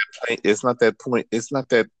Tank. it's not that point. It's not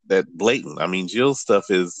that blatant. I mean, Jill's stuff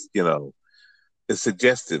is, it's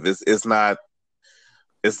suggestive. It's not.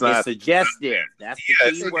 It's not suggestive. That's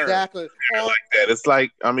the key word. Exactly. like that. It's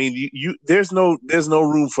like, I mean, there's no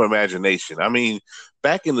room for imagination. I mean,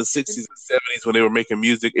 back in the 60s and 70s when they were making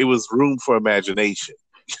music, it was room for imagination.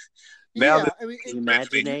 Now Yeah, that- I mean,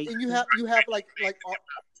 Imagination. and you have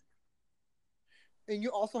and you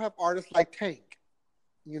also have artists like Tank,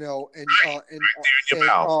 and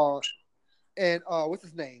what's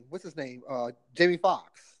his name? Jamie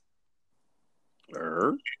Foxx.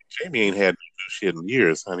 Jamie ain't had shit in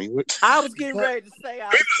years, honey. I was getting ready to say I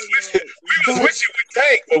was thinking like, What you would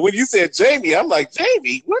think, but when you said Jamie, I'm like,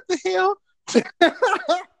 Jamie, what the hell?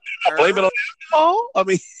 Blame it on alcohol? I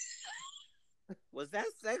mean, was that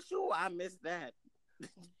sexual? I missed that.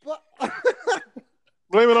 But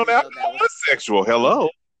blame it on I know alcohol. that was- What's sexual? Hello.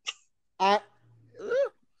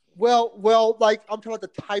 well, like I'm talking about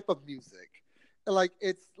the type of music, like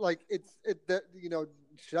it's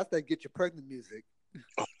just that get you pregnant music.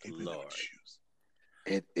 Oh, Lord.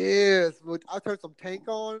 It is. But I turned some Tank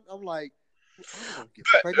on. I'm like, I'm gonna get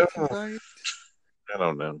pregnant tonight. I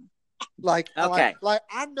don't know. Okay. Like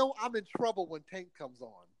I know I'm in trouble when Tank comes on.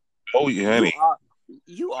 Oh, yeah, honey.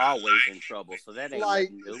 You always in trouble, so that ain't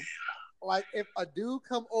Like- nothing new. Like if a dude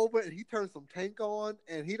come over and he turns some Tank on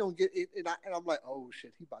and he don't get it, and I'm like, oh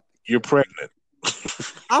shit, he about to. You're pregnant.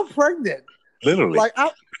 I'm pregnant. Literally.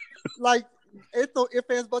 Like it's no ifs,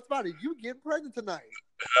 ands, buts about it. You getting pregnant tonight?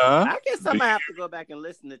 Huh? I guess I'm gonna have to go back and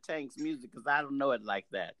listen to Tank's music because I don't know it like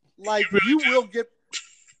that. Like you will get,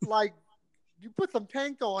 like you put some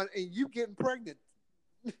Tank on and you getting pregnant.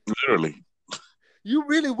 Literally. You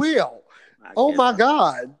really will. I Oh guess my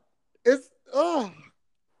God, it's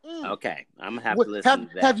Okay, I'm gonna have to listen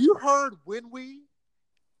to that. Have you heard When We?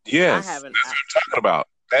 Yes. I haven't. That's what I'm talking about.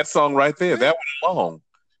 That song right there. That one alone.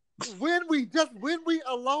 When We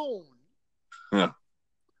alone. Yeah.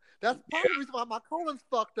 That's part of the reason why my colon's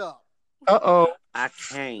fucked up. Uh-oh. I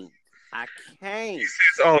can't.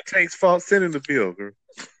 It's all Tank's fault. Send in the bill, girl.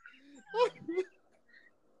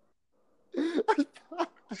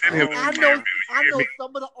 Send him I know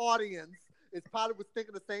some of the audience is probably was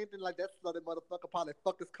thinking the same thing, like that slutty motherfucker probably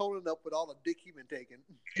fucked his colon up with all the dick he been taking.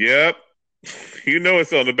 Yep. You know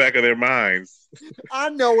it's on the back of their minds. I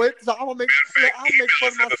know it, so I'll make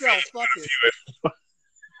fun of myself. Fuck it.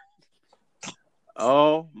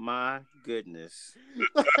 Oh my goodness.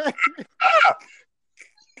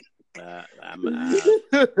 I'm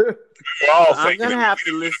gonna have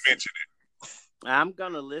to listen. I'm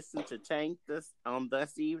gonna listen to Tank this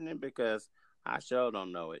evening because I sure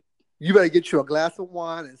don't know it. You better get you a glass of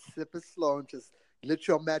wine and sip it slow and just let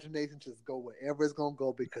your imagination just go wherever it's gonna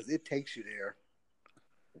go because it takes you there.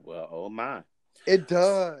 Well, oh my. It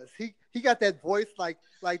does. He got that voice like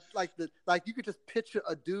you could just picture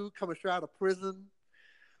a dude coming straight out of prison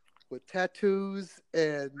with tattoos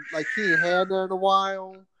and like he ain't had that in a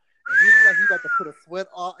while. And he about to put a sweat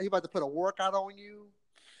on. He about to put a workout on you.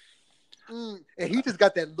 And he just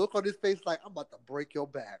got that look on his face like I'm about to break your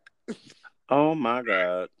back. Oh my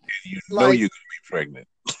God. You know you're gonna be pregnant.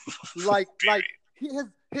 like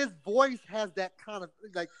his voice has that kind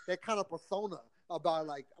of persona about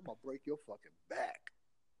like I'm gonna break your fucking back.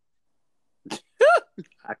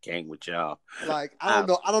 I can't with y'all. Like I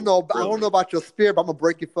don't know about your spirit, but I'm gonna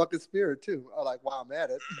break your fucking spirit too. Like while I'm at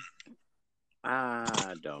it.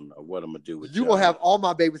 I don't know what I'm gonna do with you. y'all. Gonna have all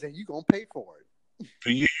my babies and you gonna pay for it.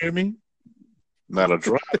 Do you hear me? Not a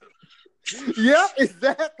drop. Yeah,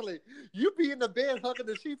 exactly. You be in the bed hugging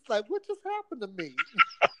the sheets like, what just happened to me?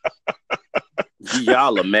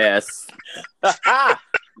 Y'all a mess.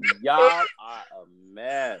 Y'all are a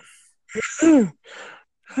mess.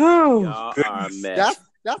 Y'all are a mess.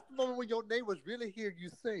 That's the moment when your neighbors really hear you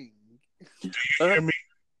sing. Do you hear me?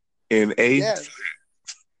 In age. Yes.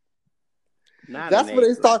 That's when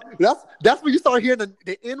they start. That's when you start hearing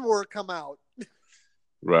the N word come out.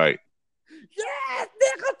 Right. Yes,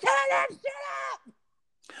 nigga, turn that shit up.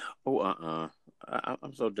 Oh,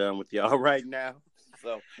 I'm so done with y'all right now.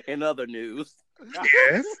 So, in other news,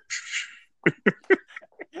 Yes.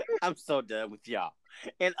 I'm so done with y'all.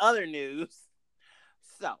 In other news,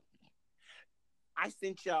 so I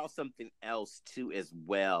sent y'all something else too as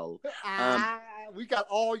well. We got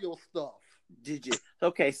all your stuff. Did you?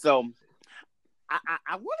 Okay, so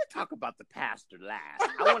I want to talk about the pastor last.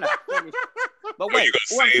 I want to finish, but wait.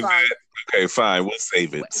 I'm sorry. Okay, fine. We'll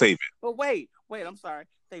save it. Save it. But wait. I'm sorry.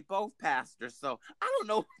 They both pastors, so I don't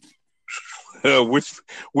know.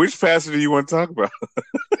 Which pastor do you want to talk about?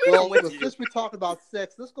 Well, since we talked about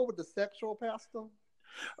sex, let's go with the sexual pastor.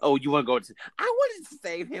 Oh, you want to go to? I wanted to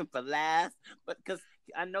save him for last, but because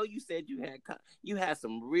I know you said you had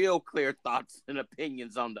some real clear thoughts and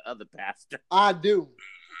opinions on the other pastor. I do.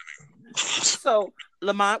 So,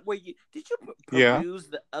 Lamont, did you peruse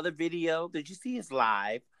the other video? Did you see his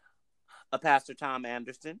live? Pastor Tom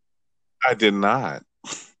Anderson. I did not.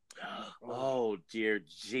 Oh, dear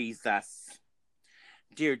Jesus.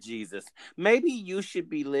 Dear Jesus, maybe you should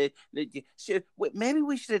be lit. Maybe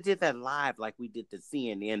we should have did that live like we did the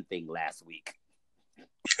CNN thing last week.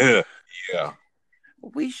 Yeah.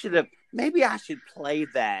 We should have. Maybe I should play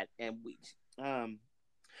that. And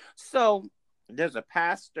so there's a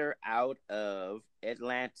pastor out of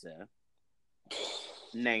Atlanta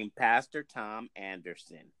named Pastor Tom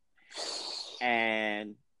Anderson,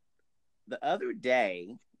 and the other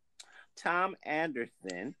day, Tom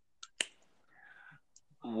Anderson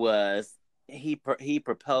he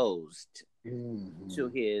proposed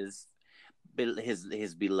to his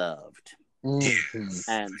beloved,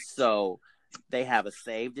 and so they have a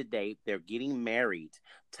save the date. They're getting married,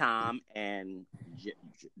 Tom and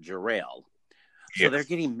Jarrell. So they're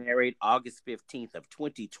getting married August 15th of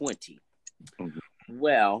 2020.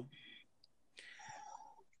 Well,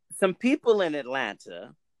 some people in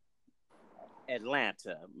Atlanta,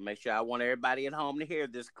 make sure I want everybody at home to hear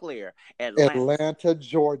this clear. Atlanta,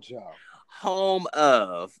 Georgia. Home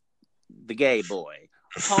of the gay boy.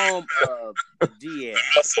 Home of DL.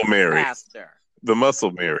 Muscle Marys. Pastor. The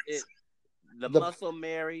Muscle Marys. The Muscle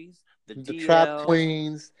Marys. The DL. Trap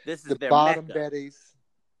Queens. This is the their Bottom Mecca. Betties.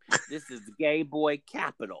 This is the gay boy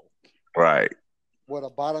capital. Right. Where the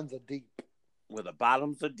bottoms are deep.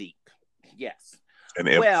 Yes.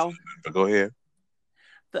 Well, go ahead.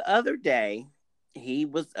 The other day, he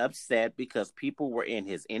was upset because people were in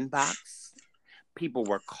his inbox. People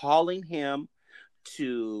were calling him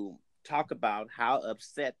to talk about how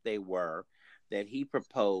upset they were that he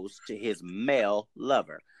proposed to his male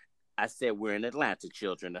lover. I said, we're in Atlanta,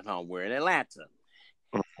 children at home. We're in Atlanta.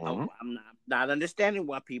 I'm not understanding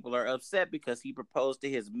why people are upset because he proposed to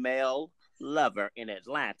his male lover in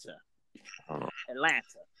Atlanta.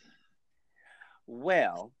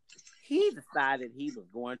 Well, he decided he was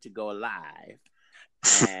going to go live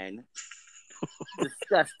and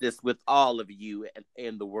discuss this with all of you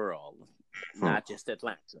in the world, not just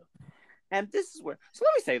Atlanta. And this is where, so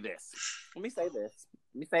let me say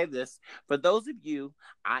this. For those of you,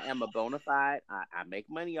 I am a bona fide, I make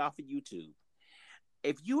money off of YouTube.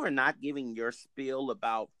 If you are not giving your spiel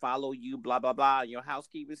about follow you, blah, blah, blah, your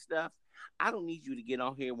housekeeping stuff, I don't need you to get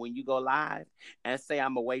on here when you go live and say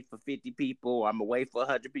I'm gonna wait for 50 people or I'm gonna wait for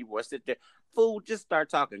 100 people or sit there. Fool, just start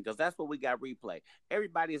talking because that's what we got replay.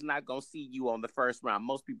 Everybody is not gonna see you on the first round.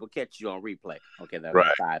 Most people catch you on replay. Okay, that was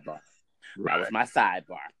Right. my sidebar. Right. That was my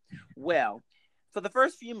sidebar. Well, for the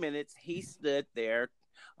first few minutes, he stood there.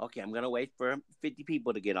 Okay, I'm gonna wait for 50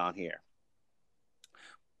 people to get on here.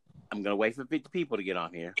 I'm gonna wait for 50 people to get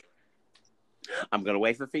on here. I'm gonna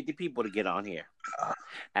wait for 50 people to get on here.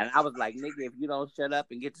 And I was like, nigga, if you don't shut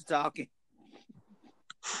up and get to talking.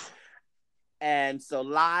 And so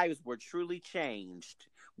lives were truly changed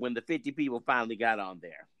when the 50 people finally got on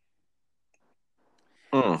there.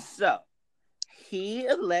 So he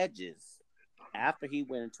alleges after he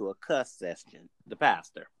went into a cuss session, the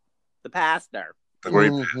pastor,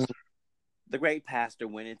 Mm-hmm. the great pastor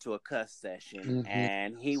went into a cuss session Mm-hmm.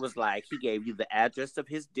 and he was like, he gave you the address of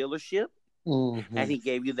his dealership. Mm-hmm. And he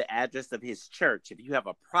gave you the address of his church. If you have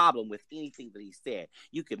a problem with anything that he said,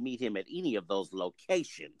 you could meet him at any of those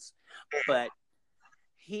locations. But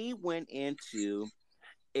he went into,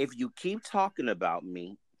 if you keep talking about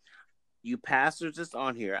me, you pastors that's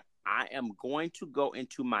on here, I am going to go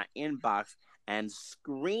into my inbox and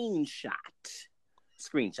screenshot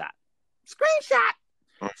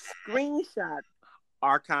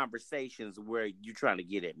our conversations where you're trying to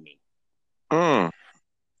get at me.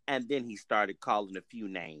 And then he started calling a few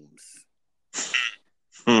names.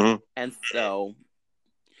 And so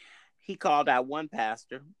he called out one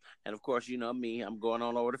pastor. And of course, you know me, I'm going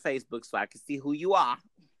on over to Facebook so I can see who you are.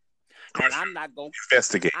 And I'm not going to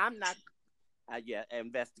investigate. I'm not,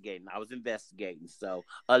 investigating. I was investigating. So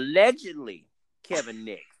allegedly, Kevin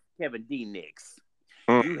D. Nix,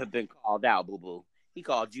 you have been called out, boo-boo. He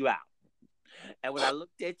called you out. And when I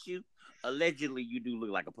looked at you, allegedly, you do look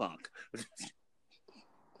like a punk.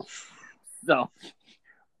 So,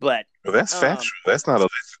 but well, that's factual. That's not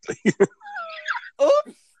allegedly.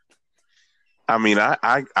 Oops. I mean,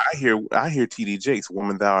 I hear TD Jakes,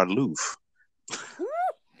 "Woman, thou art aloof."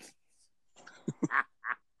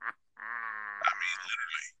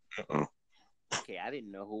 Literally. Okay, I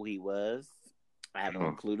didn't know who he was. I have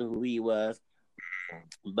no clue who he was.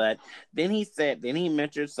 But then he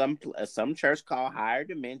mentioned some church called Higher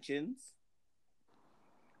Dimensions,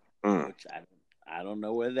 which I don't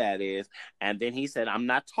know where that is. And then he said, I'm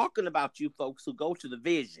not talking about you folks who go to the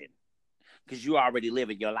vision because you already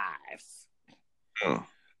living your lives.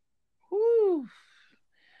 Whew.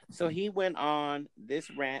 So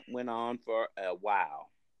this rant went on for a while.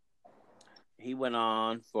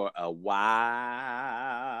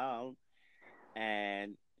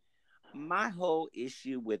 And my whole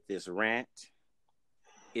issue with this rant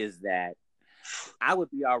is that I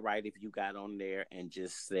would be all right if you got on there and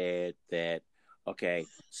just said that, okay,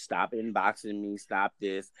 stop inboxing me, stop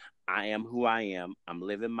this. I am who I am. I'm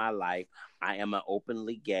living my life. I am an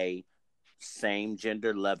openly gay, same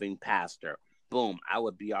gender loving pastor. Boom, I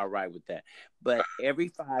would be all right with that. But every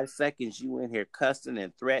 5 seconds you in here cussing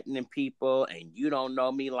and threatening people and you don't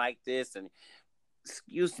know me like this. And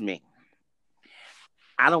excuse me,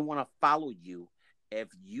 I don't want to follow you if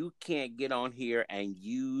you can't get on here and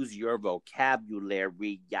use your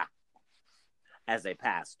vocabulary as a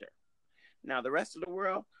pastor. Now, the rest of the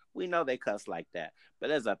world, we know they cuss like that. But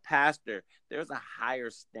as a pastor, there's a higher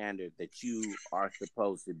standard that you are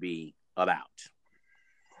supposed to be about.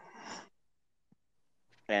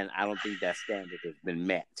 And I don't think that standard has been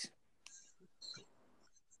met.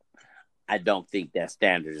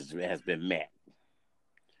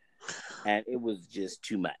 And it was just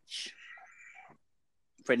too much.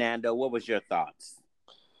 Fernando, what was your thoughts?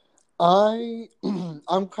 I'm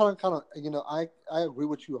kind of, I agree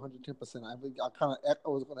with you 110%. I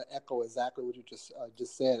was going to echo exactly what you just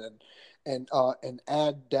said, and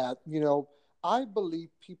add that, I believe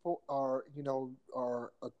people are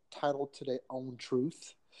entitled to their own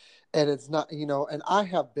truth. And it's not, and I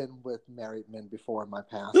have been with married men before in my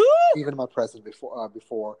past, even in my present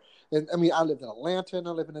before. And I mean, I lived in Atlanta and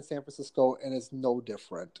I live in San Francisco, and it's no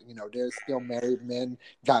different. There's still married men,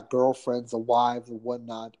 got girlfriends or wives or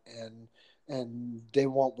whatnot, and they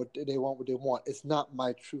want what they want. It's not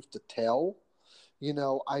my truth to tell.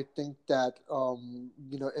 I think that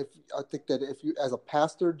if you, as a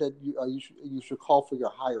pastor, that you should call for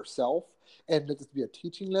your higher self, and let this be a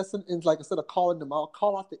teaching lesson. And like, instead of calling them out,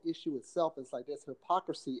 call out the issue itself. It's like there's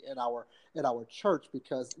hypocrisy in our church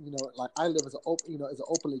because like I live as an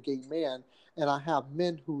openly gay man, and I have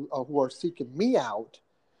men who are seeking me out,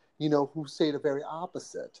 who say the very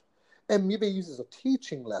opposite. and maybe use it as a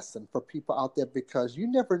teaching lesson for people out there because you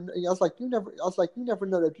never. I was like, you never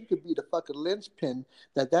know that you could be the fucking linchpin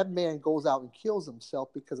that man goes out and kills himself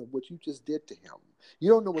because of what you just did to him. You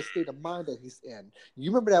don't know what state of mind that he's in.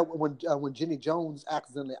 You remember that when Jenny Jones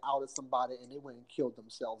accidentally outed somebody and they went and killed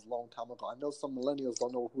themselves a long time ago. I know some millennials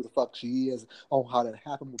don't know who the fuck she is or how that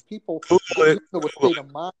happened, but people you know what state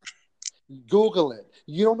of mind. Google it.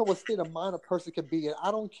 You don't know what state of mind a person can be in.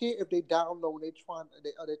 I don't care if they download. They're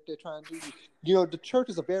trying to do. You know, the church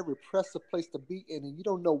is a very repressive place to be in, and you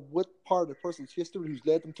don't know what part of the person's history who's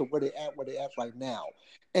led them to where they at right now.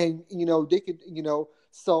 And you know, they could. You know,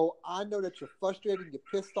 so I know that you're frustrated, you're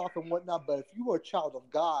pissed off, and whatnot. But if you are a child of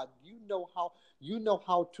God, you know how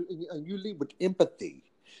to, and you lead with empathy.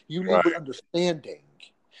 You lead with understanding.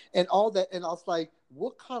 And all that, and I was like,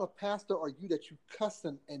 "What kind of pastor are you that you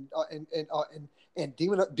cussing and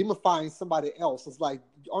demifying somebody else?" It's like,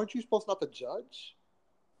 aren't you supposed not to judge?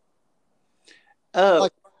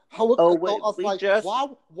 Like, how? I was like,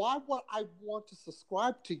 why would I want to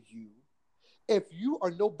subscribe to you if you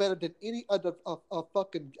are no better than any other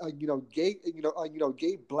fucking gay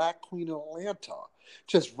black queen in Atlanta,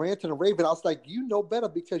 just ranting and raving? I was like, you know better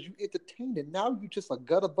because you entertain it. Now you just a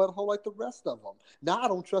gutter butthole like the rest of them. Now I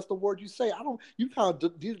don't trust the word you say. I don't. You kind of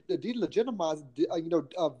delegitimize,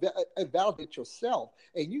 validate yourself,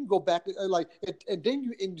 and you can go back and then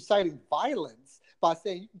you inciting violence by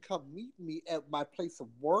saying you can come meet me at my place of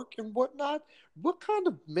work and whatnot. What kind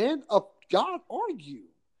of man of God are you?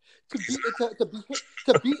 To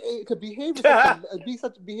behave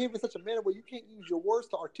in such a manner where you can't use your words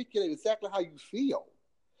to articulate exactly how you feel.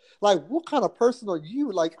 Like, what kind of person are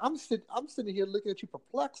you? Like, I'm sitting here looking at you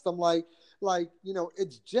perplexed. I'm like,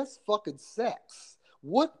 it's just fucking sex.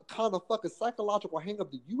 What kind of fucking psychological hang-up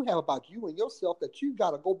do you have about you and yourself that you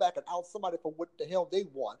got to go back and out somebody for what the hell they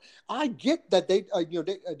want? I get that they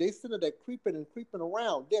sitting there creeping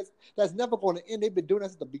around. That's never going to end. They've been doing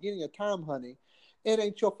this at the beginning of time, honey. It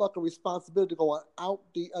ain't your fucking responsibility to go out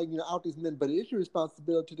these men, but it is your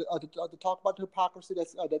responsibility to talk about the hypocrisy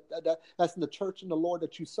that's in the church and the Lord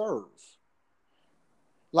that you serve.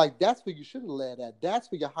 Like, that's where you should have led at.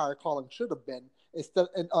 That's where your higher calling should have been. Instead,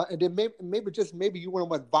 and then maybe you would have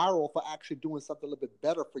went viral for actually doing something a little bit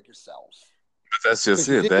better for yourself. But that's just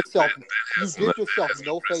it. You did yourself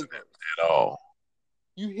no favors at all.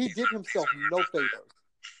 He did himself no favors.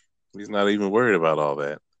 He's not even worried about all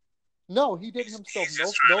that. No, he did himself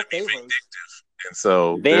no favors. And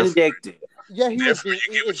so vindictive. Yeah,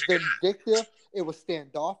 it was vindictive. It was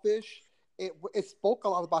standoffish. It spoke a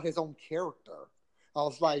lot about his own character. I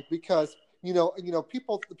was like, because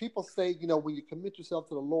people say, when you commit yourself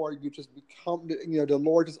to the Lord, you just become, the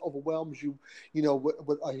Lord just overwhelms you,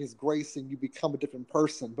 with His grace, and you become a different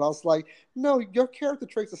person. But I was like, no, your character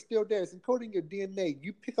traits are still there. It's encoded in your DNA.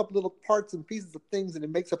 You pick up little parts and pieces of things, and it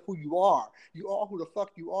makes up who you are. You are who the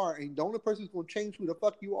fuck you are, and the only person who's going to change who the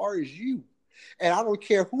fuck you are is you. And I don't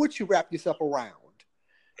care what you wrap yourself around.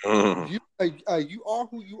 You are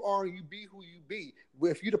who you are, and you be who you be.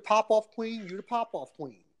 If you're the pop-off queen, you're the pop-off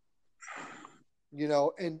queen.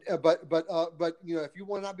 But if you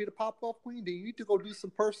want to not be the pop-off queen, then you need to go do some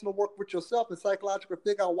personal work with yourself and psychologically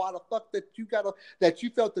figure out why the fuck that you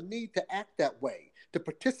felt the need to act that way, to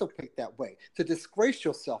participate that way, to disgrace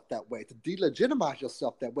yourself that way, to delegitimize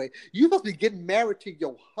yourself that way. You're supposed to be getting married to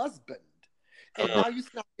your husband, and now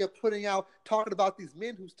you're talking about these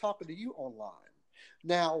men who's talking to you online.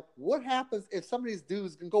 Now, what happens if some of these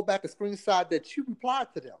dudes can go back and screenshot that you replied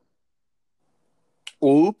to them?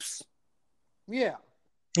 Oops. Yeah.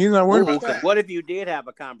 He's not worried about that. What if you did have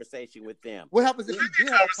a conversation with them? What happens if you did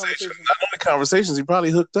have a conversation? Not only conversations, he probably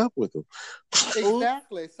hooked up with them.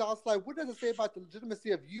 Exactly. So I was like, what does it say about the legitimacy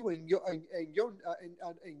of you and your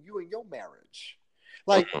marriage?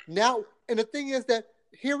 Like, now, and the thing is that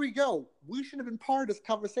here we go. We should have been part of this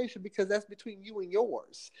conversation because that's between you and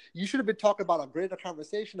yours. You should have been talking about a greater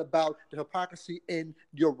conversation about the hypocrisy in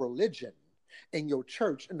your religion, in your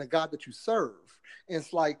church, and the God that you serve. And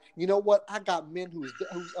it's like, you know what? I got men who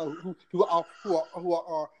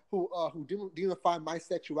demify my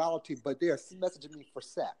sexuality, but they are messaging me for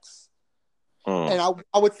sex. And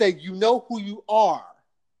I would say, you know who you are.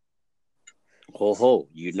 Ho,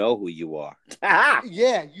 you know who you are.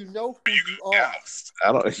 Yeah, you know who you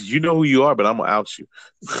are. You know who you are, but I'm gonna out you.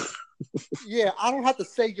 Yeah, I don't have to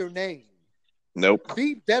say your name. Nope.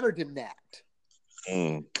 Be better than that.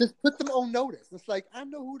 Mm. Just put them on notice. It's like, I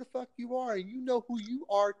know who the fuck you are, and you know who you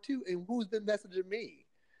are too, and who's been messaging me.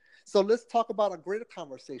 So let's talk about a greater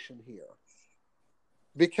conversation here,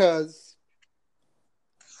 because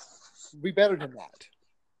we better than that.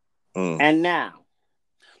 And now,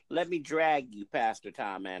 let me drag you, Pastor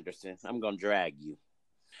Tom Anderson. I'm gonna drag you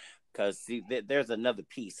because see, there's another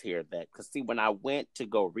piece here because see, when I went to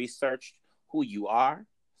go research who you are,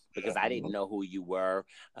 because I didn't know who you were.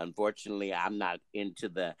 Unfortunately, I'm not into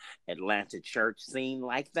the Atlanta church scene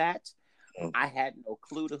like that. I had no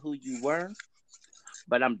clue to who you were,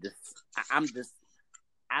 but I'm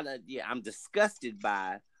disgusted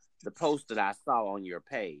by the post that I saw on your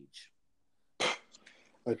page.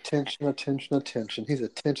 Attention, attention, attention. He's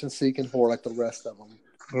attention-seeking whore like the rest of them.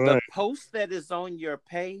 Right. The post that is on your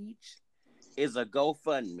page is a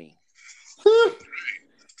GoFundMe.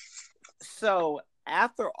 So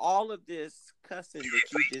after all of this cussing that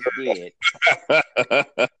you just did,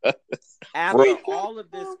 after all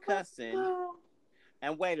of this cussing,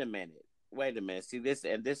 and wait a minute. See this,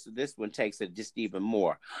 and this one takes it just even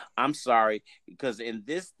more. I'm sorry, because in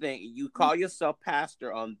this thing, you call yourself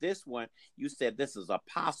pastor. On this one, you said this is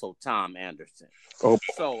Apostle Tom Anderson. Oh,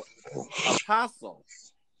 so Apostle.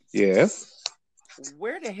 Yes.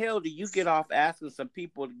 Where the hell do you get off asking some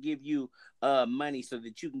people to give you money so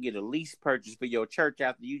that you can get a lease purchase for your church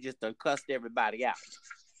after you just done cussed everybody out?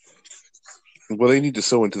 Well, they need to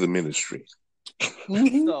sow into the ministry.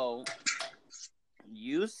 So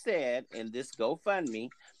you said in this GoFundMe,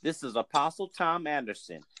 this is Apostle Tom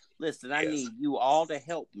Anderson. Listen, I need you all to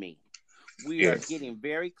help me. We are getting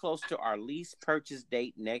very close to our lease purchase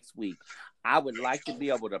date next week. I would like to be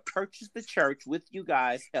able to purchase the church with you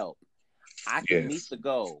guys' help. I can meet the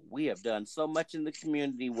goal. We have done so much in the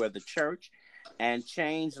community where the church and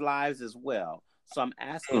change lives as well. So I'm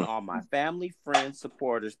asking all my family, friends,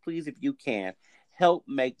 supporters, please, if you can, help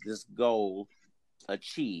make this goal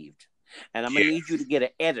achieved. And I'm going to need you to get an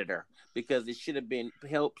editor because it should have been,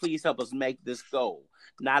 please help us make this goal,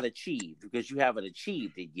 not achieved, because you haven't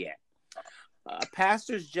achieved it yet. A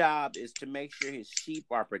pastor's job is to make sure his sheep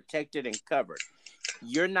are protected and covered.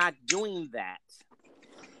 You're not doing that.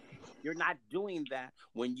 You're not doing that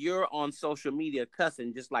when you're on social media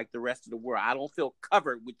cussing just like the rest of the world. I don't feel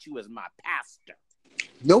covered with you as my pastor.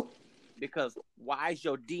 Nope. Because why is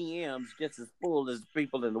your DMs just as full as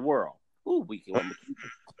people in the world? Ooh, we can.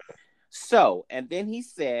 So, and then he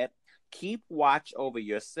said, keep watch over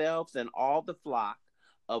yourselves and all the flock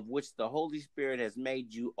of which the Holy Spirit has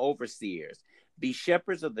made you overseers. Be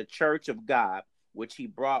shepherds of the church of God, which he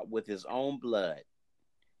brought with his own blood.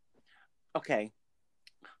 Okay.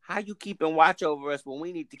 How you keeping watch over us when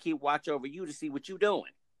we need to keep watch over you to see what you're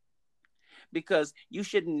doing? Because you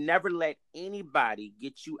should never let anybody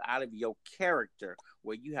get you out of your character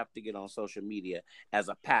where you have to get on social media as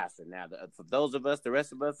a pastor. Now, for those of us, the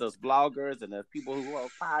rest of us, those bloggers and the people who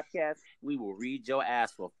host podcasts, we will read your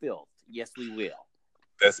ass for filth. Yes, we will.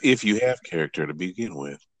 That's if you have character to begin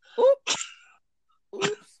with. Oops.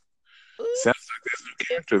 Sounds like there's no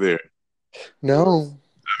character there. No.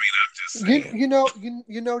 I mean, I'm just saying.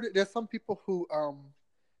 You know that there's some people who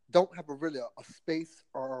don't have a space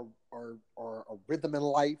or a rhythm in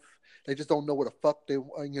life. They just don't know what the fuck they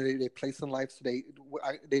place in life. So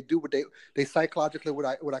they do what they psychologically what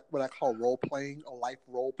I call role playing, a life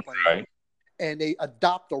role playing. Right. And they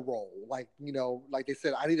adopt a role, like they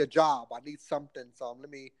said, I need a job, I need something. So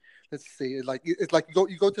let's see. It's like you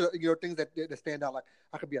go to things that stand out. Like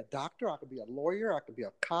I could be a doctor, I could be a lawyer, I could be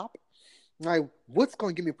a cop. Like what's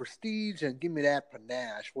going to give me prestige and give me that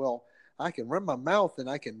panache? Well, I can run my mouth and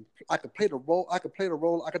I can play the role. I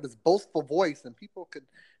got this boastful voice, and people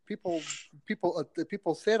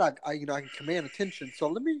said I can command attention. So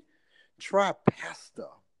let me try pastor.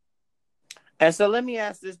 And so let me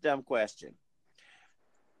ask this dumb question.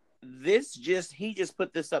 He just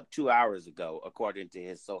put this up 2 hours ago, according to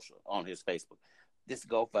his on his Facebook. This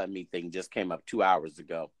GoFundMe thing just came up 2 hours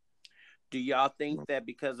ago. Do y'all think that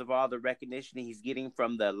because of all the recognition he's getting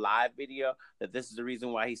from the live video, that this is the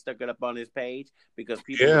reason why he stuck it up on his page? Because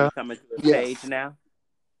people are coming to his page now?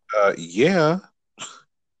 Yeah.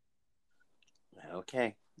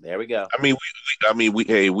 Okay, there we go. I mean,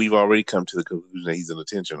 we've already come to the conclusion that he's an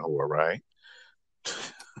attention whore, right?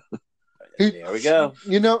 There we go.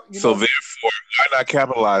 So therefore, why not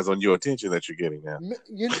capitalize on your attention that you're getting now?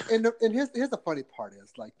 And here's the funny part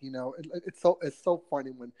is it's so funny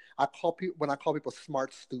when I call people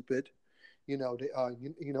smart stupid. And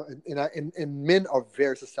men are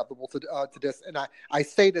very susceptible to this. And I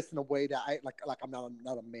say this in a way that I'm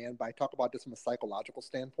not a man, but I talk about this from a psychological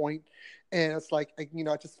standpoint. And it's I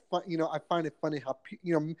find it funny how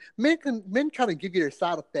men kind of give you their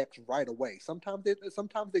side effects right away. Sometimes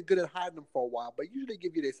they're good at hiding them for a while, but usually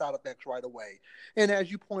give you their side effects right away. And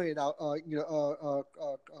as you pointed out,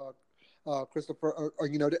 Christopher, or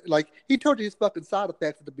like he told you his fucking side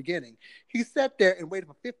effects at the beginning. He sat there and waited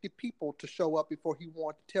for 50 people to show up before he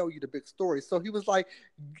wanted to tell you the big story. So he was like,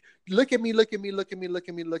 "Look at me, look at me, look at me, look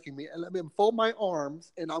at me, look at me, and let me fold my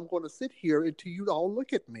arms, and I'm going to sit here until you all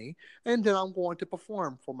look at me, and then I'm going to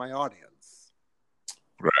perform for my audience."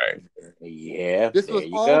 Right. Yeah. This was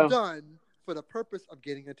you all go. done for the purpose of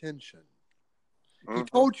getting attention. He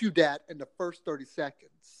Mhm. told you that in the first 30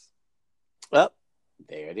 seconds. Up.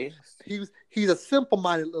 There it is. He's a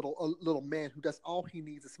simple-minded little man who does all he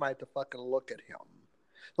needs is somebody to fucking look at him.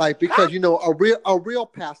 Like, because a real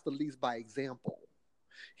pastor leads by example.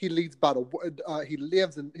 He leads by the word. He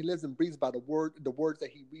lives and breathes by the words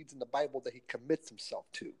that he reads in the Bible that he commits himself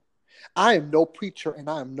to. I am no preacher, and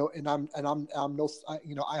I am no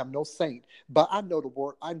saint, but I know the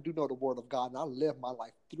word. I do know the word of God, and I live my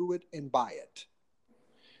life through it and by it.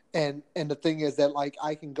 And the thing is that, like,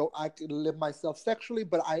 I can live myself sexually,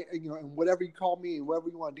 but and whatever you call me and whatever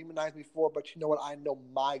you want to demonize me for, but you know what? I know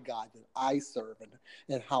my God that I serve,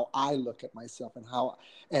 and how I look at myself, and how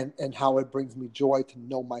it brings me joy to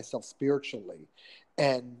know myself spiritually.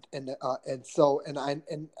 And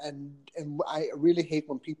I really hate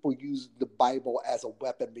when people use the Bible as a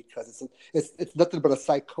weapon, because it's nothing but a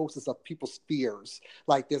psychosis of people's fears.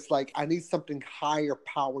 Like, there's like, I need something higher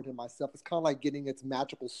powered in myself. It's kind of like getting its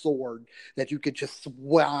magical sword that you could just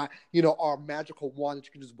or magical wand that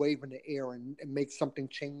you can just wave in the air and make something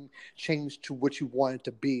change to what you want it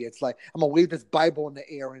to be. It's like, I'm gonna wave this Bible in the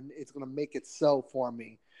air and it's gonna make it so for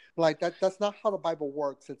me. Like, that's not how the Bible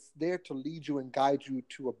works. It's there to lead you and guide you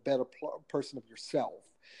to a better person of yourself.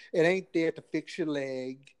 It ain't there to fix your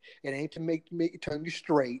leg. It ain't to make turn you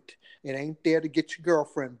straight. It ain't there to get your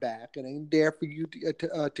girlfriend back. It ain't there for you to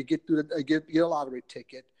get through get a lottery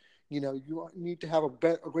ticket. You need to have a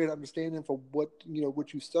great understanding for what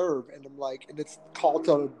you serve, and it's called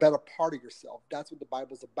to a better part of yourself. That's what the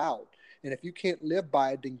Bible's about. And if you can't live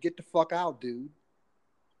by it, then get the fuck out, dude.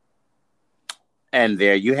 And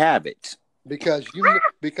there you have it. Because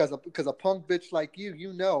a punk bitch like you,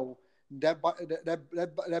 that's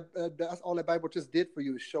all that Bible just did for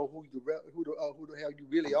you, is show who the hell you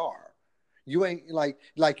really are. You ain't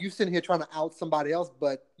like you sitting here trying to out somebody else,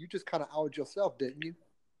 but you just kind of outed yourself, didn't you?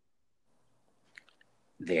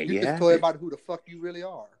 There You you just have told it. everybody who the fuck you really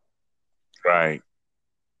are. Right.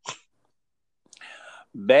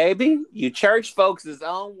 Baby, you church folks is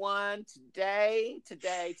on one today.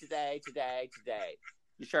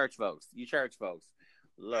 You church folks.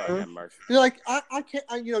 Lord have mercy. Like, I can't.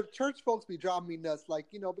 Church folks be driving me nuts.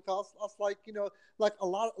 Like, because I was like, like a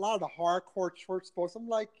lot of the hardcore church folks. I'm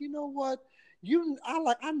like, you know what?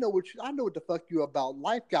 I know what the fuck you about.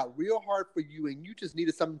 Life got real hard for you, and you just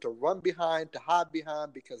needed something to run behind, to hide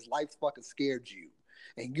behind, because life's fucking scared you.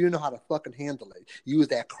 And you didn't know how to fucking handle it. You was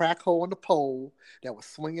that crack hole on the pole that was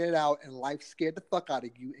swinging it out, and life scared the fuck out of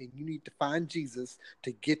you. And you need to find Jesus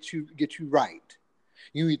to get you right.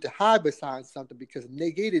 You need to hide behind something because it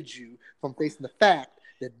negated you from facing the fact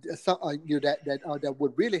that that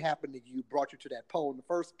what really happened to you brought you to that pole in the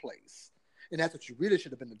first place. And that's what you really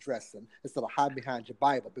should have been addressing, instead of hiding behind your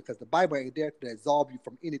Bible, because the Bible ain't there to absolve you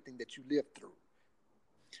from anything that you lived through.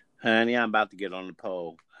 Honey, I'm about to get on the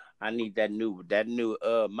pole. I need that new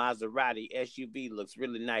Maserati SUV. Looks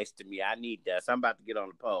really nice to me. I need that. So I'm about to get on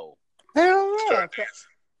the pole. Hell yeah.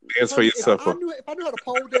 Dance for yourself. If I knew how to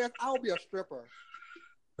pole dance, I would be a stripper.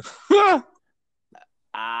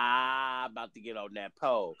 I'm about to get on that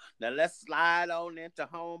pole. Now let's slide on into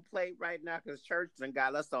home plate right now, because church done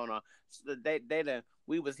got us on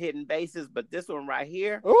we was hitting bases, but this one right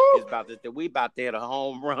here is we about to hit a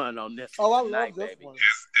home run on this. Oh, I tonight, love this baby. one.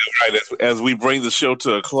 Right, as we bring the show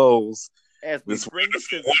to a close, this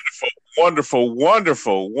wonderful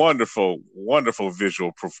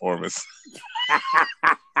visual performance.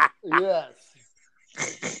 Yes.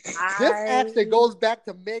 This actually goes back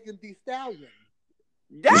to Megan Thee Stallion.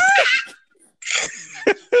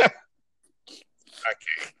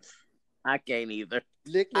 I can't either.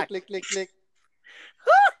 Lick.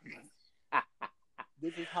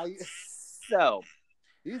 This is how you. So,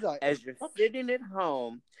 These are as you're sitting at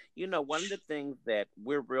home, one of the things that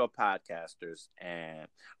we're real podcasters, and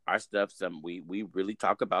our stuff, we really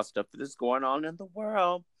talk about stuff that is going on in the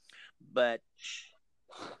world, but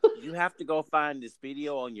you have to go find this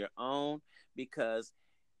video on your own, because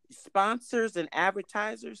sponsors and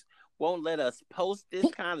advertisers won't let us post this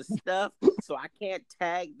kind of stuff. So I can't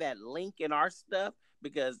tag that link in our stuff,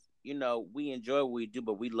 because we enjoy what we do,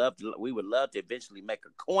 but we would love to eventually make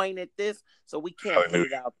a coin at this. So we can't put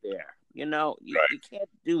it out there. You can't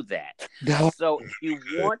do that. No. So if you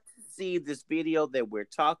want to see this video that we're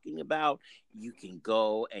talking about, you can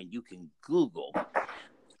go and you can Google.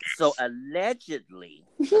 So allegedly,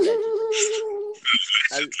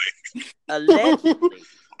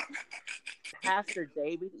 Pastor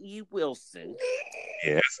David E. Wilson,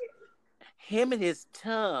 Yes. him and his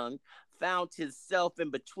tongue found himself in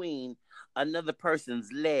between another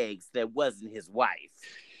person's legs that wasn't his wife.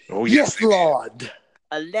 Oh, Yes, Lord.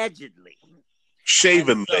 Allegedly.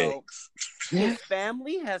 Shaven So, legs. his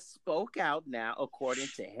family has spoke out now, according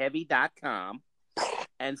to Heavy.com,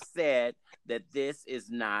 and said that this is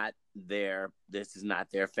not their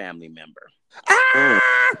family member. Ah!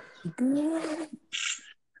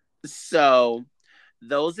 So,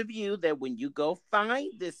 those of you that when you go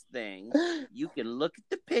find this thing, you can look at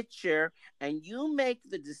the picture and you make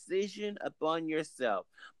the decision upon yourself.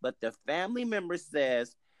 But the family member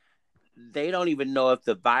says they don't even know if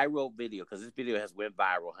the viral video, because this video has went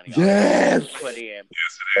viral, honey. Yes. Put in,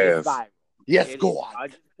 Yes. viral. Yes, go on. I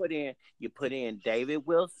just put in David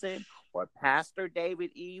Wilson or Pastor David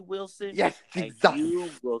E. Wilson. Yes, and Jesus. you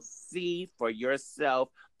will see for yourself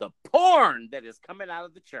the porn that is coming out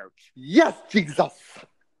of the church. Yes, Jesus.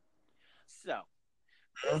 So,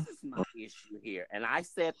 this is my issue here. And I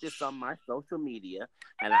said this on my social media,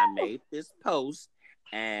 and I made this post.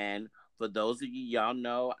 And for those of you, y'all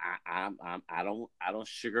know, I don't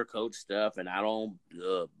sugarcoat stuff, and I don't.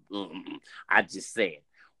 I just said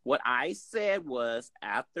what I said was,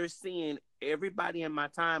 after seeing everybody in my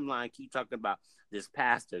timeline keep talking about this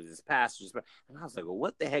pastor, and I was like, well,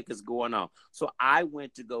 what the heck is going on? So I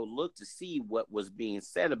went to go look to see what was being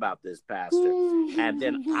said about this pastor, and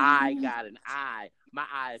then I got an eye. My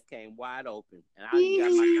eyes came wide open, and I even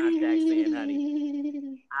got my contacts in,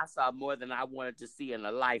 honey. I saw more than I wanted to see in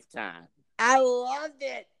a lifetime. I loved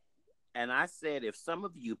it. And I said, if some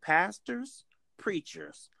of you pastors,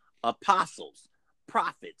 preachers, apostles,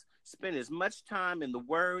 prophets spend as much time in the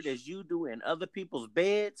word as you do in other people's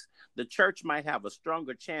beds, the church might have a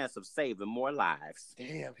stronger chance of saving more lives.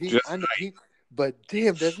 Damn, but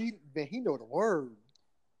damn, does he? Man, he know the word.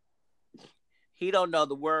 He don't know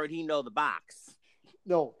the word. He know the box.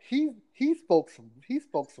 No, he spoke.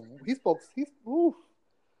 Ooh.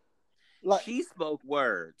 Like, she spoke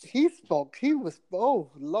words. He spoke. He was. Oh,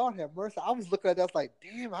 Lord have mercy. I was looking at that. I was like,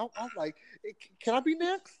 damn. I was like, can I be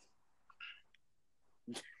next?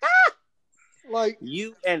 Like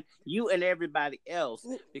you and everybody else,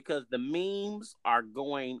 because the memes are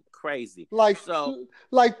going crazy. Like, so,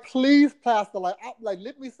 please, Pastor. Like,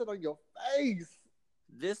 let me sit on your face.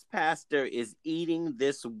 This pastor is eating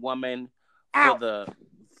this woman Ow. for the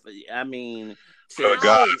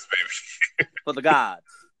gods, baby. For the gods.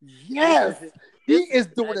 Yes, he is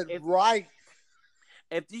doing it right.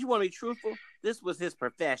 If you want to be truthful, this was his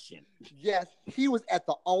profession. Yes, he was at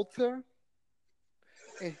the altar,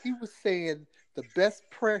 and he was saying the best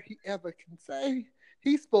prayer he ever can say.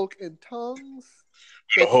 He spoke in tongues.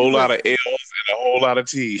 A whole lot of L's and a whole lot of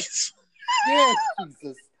T's. Yes,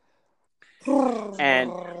 Jesus.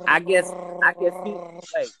 And I guess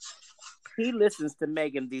he listens to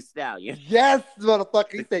Megan Thee Stallion. Yes,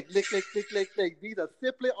 motherfucker. He said, lick. These are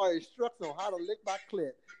simply our instructions on how to lick my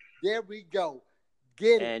clit. There we go.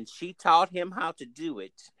 Get it. And she taught him how to do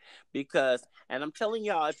it because, and I'm telling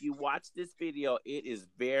y'all, if you watch this video, it is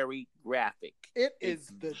very graphic. It's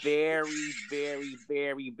very, very,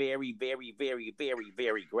 very, very, very, very, very,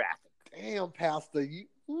 very graphic. Damn, Pastor.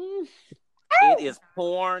 It is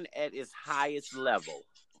porn at its highest level.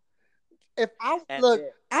 If I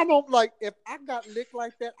if I got licked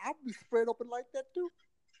like that, I'd be spread open like that too.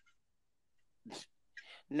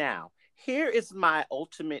 Now, here is my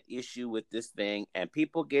ultimate issue with this thing, and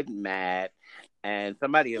people get mad, and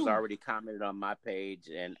somebody has already commented on my page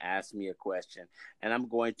and asked me a question, and I'm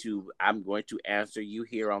going to answer you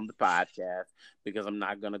here on the podcast because I'm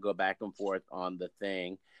not going to go back and forth on the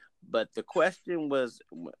thing. But the question was,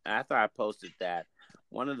 after I posted that,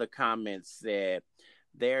 one of the comments said,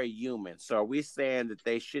 they're human. So are we saying that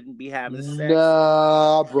they shouldn't be having sex?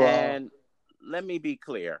 Nah, bro. And let me be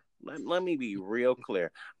clear. Let me be real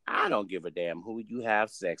clear. I don't give a damn who you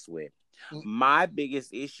have sex with. My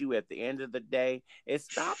biggest issue at the end of the day is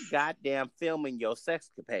stop goddamn filming your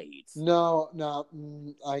sexcapades. No.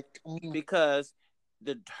 Because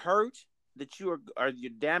the hurt that you are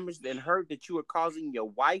your damage and hurt that you are causing your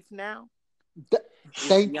wife now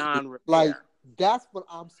is beyond repair. Like, that's what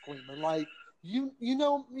I'm screaming. Like, you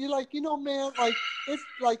know, man, like, it's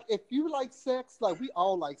like, if you like sex, like, we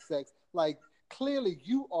all like sex. Like, clearly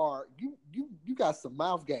you got some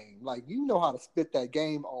mouth game. Like, you know how to spit that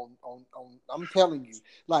game on I'm telling you,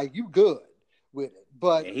 like, you good with it.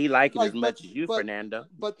 But he like it as much as you, Fernando.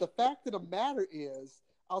 But the fact of the matter is,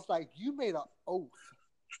 I was like, you made an oath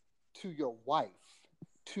to your wife,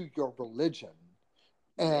 to your religion,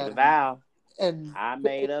 Made a and vow. and I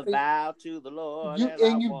made a vow to the Lord, and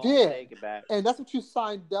I you won't did, take it back. and that's what you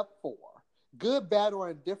signed up for, good, bad, or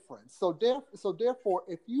indifferent. So therefore,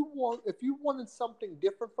 if you wanted something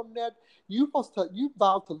different from that, you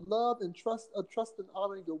vowed to love and trust and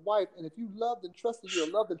honor your wife, and if you loved and trusted, you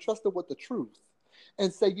loved and trusted with the truth,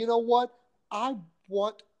 and say, you know what, I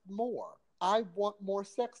want more. I want more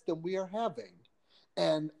sex than we are having,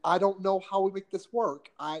 and I don't know how we make this work.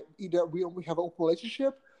 Either we have an open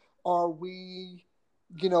relationship, or we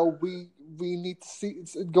need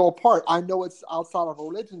to go apart. I know it's outside of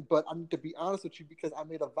religion, but I need to be honest with you because I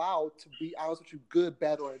made a vow to be honest with you, good,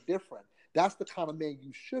 bad, or indifferent. That's the kind of man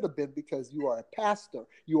you should have been because you are a pastor,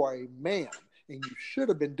 you are a man, and you should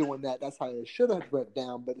have been doing that. That's how it should have went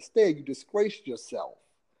down. But instead, you disgraced yourself.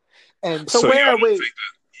 And So where are we?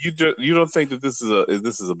 You don't think that this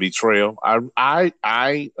is a betrayal?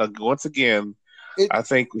 I once again, I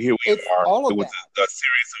think here we are with a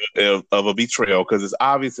series of a betrayal because it's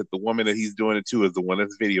obvious that the woman that he's doing it to is the one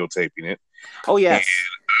that's videotaping it. Oh yes,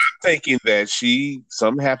 and I'm thinking that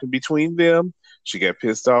something happened between them. She got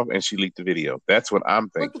pissed off and she leaked the video. That's what I'm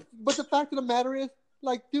thinking. But the fact of the matter is,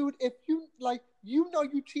 like, dude, if you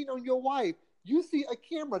you cheat on your wife, you see a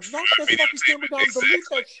camera, knock that fucking camera down, delete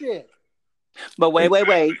that shit. But wait.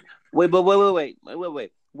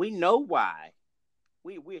 We know why.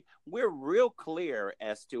 We're real clear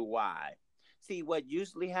as to why. See, what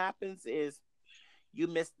usually happens is you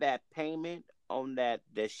miss that payment on that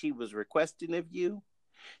she was requesting of you.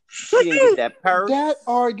 She didn't get that purse.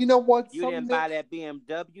 You know what? You didn't buy that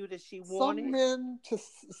BMW that she wanted. Some men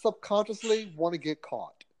subconsciously want to get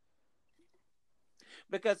caught.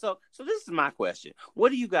 Because so this is my question. What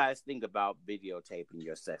do you guys think about videotaping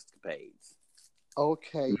your sexcapades?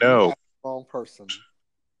 Okay. No. Wrong person.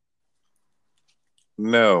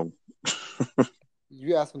 No.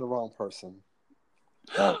 You asking the wrong person.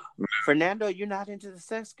 Fernando, you're not into the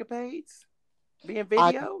sexcapades being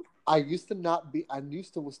videoed? I used to not be. I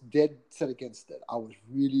used to was dead set against it. I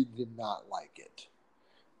really did not like it.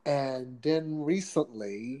 And then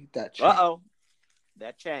recently that changed.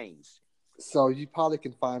 That changed. So you probably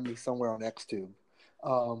can find me somewhere on XTube,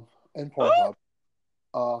 and Pornhub.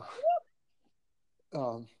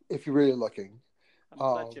 If you're really looking.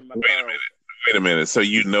 Wait a minute. So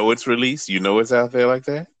you know it's released? You know it's out there like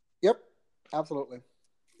that? Yep, absolutely.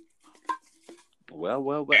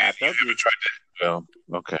 Well. I thought you tried that. Well,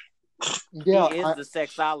 okay. Yeah, he is the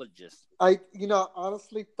sexologist. I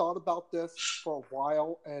honestly thought about this for a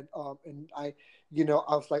while, and I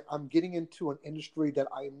was like, I'm getting into an industry that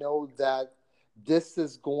I know that this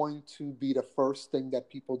is going to be the first thing that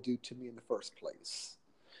people do to me in the first place.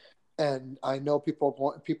 And I know people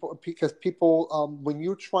when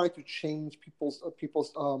you're trying to change people's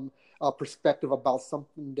perspective about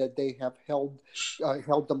something that they have held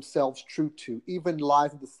themselves true to, even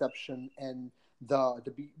lies and deception and the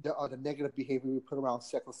negative behavior we put around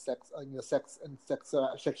sex and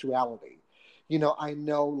sexuality. I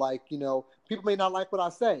know, people may not like what I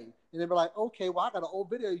say, and they'll be like, okay, well, I got an old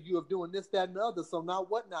video of you of doing this, that, and the other, so now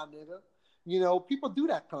what now, nigga? People do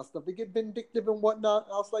that kind of stuff. They get vindictive and whatnot.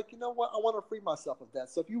 I was like, you know what? I want to free myself of that.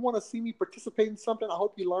 So if you want to see me participate in something, I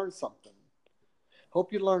hope you learn something.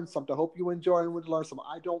 Hope you learn something. Hope you enjoy and would learn something.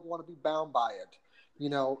 I don't want to be bound by it.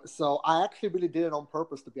 So I actually really did it on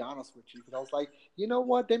purpose, to be honest with you. Because I was like, you know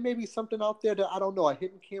what? There may be something out there that I don't know, a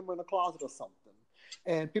hidden camera in a closet or something.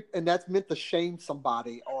 And that's meant to shame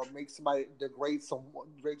somebody or make somebody degrade someone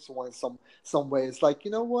in some way. It's like,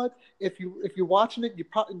 you know what? If you're watching it, you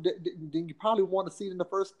probably want to see it in the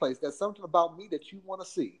first place. There's something about me that you want to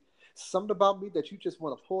see. Something about me that you just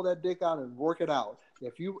want to pull that dick out and work it out.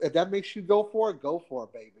 If that makes you go for it,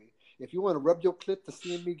 baby. If you want to rub your clit to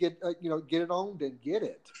see me get it on, then get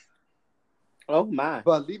it. Oh my!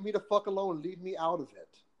 But leave me the fuck alone. Leave me out of it.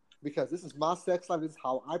 Because this is my sex life. This is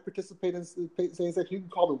how I participate in saying sex. You can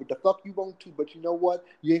call me what the fuck you want to, but you know what?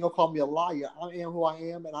 You ain't gonna call me a liar. I am who I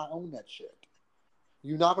am, and I own that shit.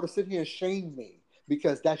 You're not gonna sit here and shame me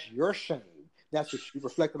because that's your shame. That's what you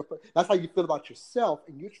reflect on. That's how you feel about yourself,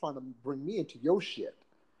 and you're trying to bring me into your shit.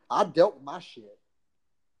 I dealt with my shit.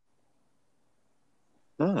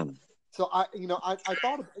 So I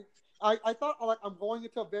thought. I thought like I'm going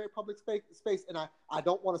into a very public space, and I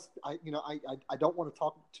don't want to I don't want to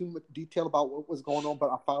talk too much detail about what was going on, but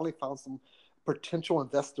I finally found some potential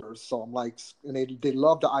investors. So I'm like, and they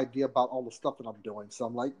love the idea about all the stuff that I'm doing. So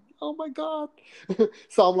I'm like, oh my god.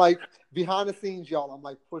 So I'm like behind the scenes, y'all. I'm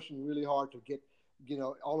like pushing really hard to get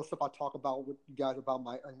all the stuff I talk about with you guys about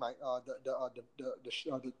my the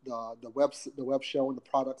web show and the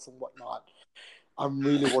products and whatnot. I'm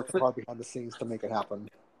really working hard behind the scenes to make it happen.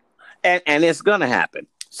 And it's gonna happen.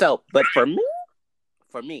 So, but for me,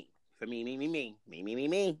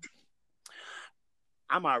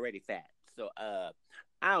 I'm already fat. So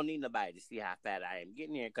I don't need nobody to see how fat I am. Get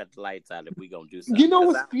in here and cut the lights out if we gonna do something. You know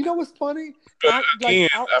what's funny?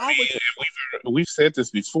 We've said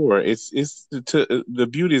this before. It's the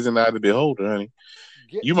beauty is in the eye of the beholder, honey.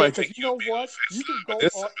 You might think you know what? You can go.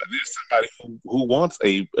 There's somebody who wants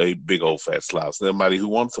a big old fat slob. Somebody who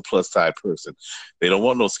wants a plus size person. They don't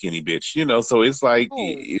want no skinny bitch. So it's like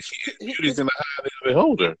beauty's in the eye of the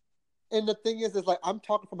beholder. And the thing is like I'm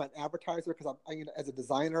talking from an advertiser because I'm as a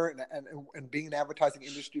designer and being in the advertising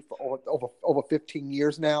industry for over 15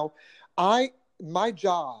 years now. My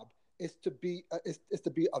job is to be a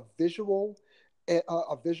visual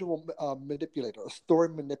manipulator, a story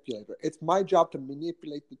manipulator. It's my job to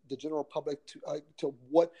manipulate the general public to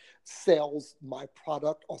what sells my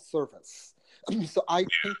product or service. So I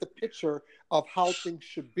paint the picture of how things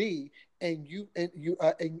should be, and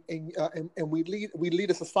we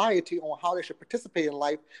lead a society on how they should participate in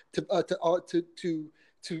life to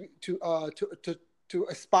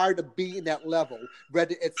aspire to be in that level.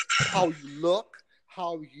 Whether it's how you look,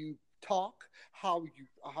 how you talk, how you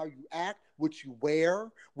act, what you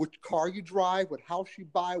wear, which car you drive, what house you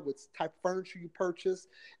buy, what type of furniture you purchase.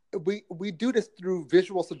 We do this through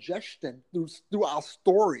visual suggestion, through our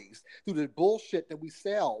stories, through the bullshit that we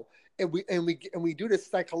sell, and we do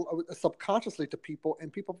this subconsciously to people,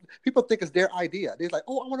 and people think it's their idea. They're like,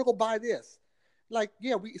 oh, I want to go buy this. Like,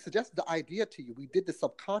 yeah, we suggested the idea to you. We did this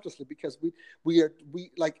subconsciously because we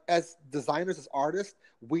like as designers, as artists,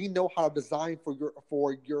 we know how to design for your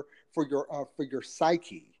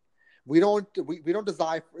psyche. We don't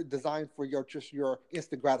design for your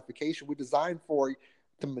instant gratification. We design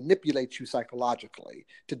to manipulate you psychologically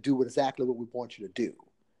to do exactly what we want you to do.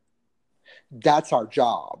 That's our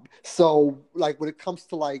job. So, like when it comes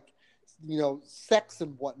to sex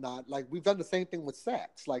and whatnot, like we've done the same thing with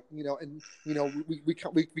sex, we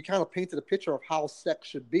kind of painted a picture of how sex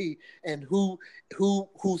should be and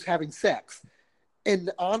who's having sex. And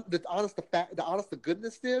the honest to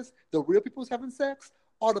goodness is the real people who's having sex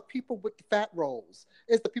are the people with the fat rolls.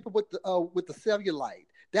 It's the people with the cellulite.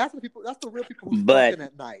 That's the people. That's the real people who's fucking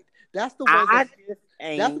at night. That's the ones.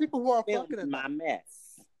 That's the people who are fucking at my night.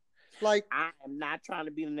 Mess. Like I am not trying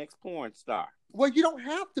to be the next porn star. Well, you don't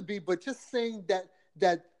have to be, but just saying that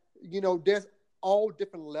there's all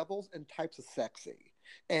different levels and types of sexy,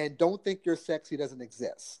 and don't think your sexy doesn't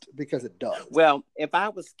exist because it does. Well, if I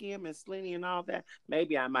was skim and slinny and all that,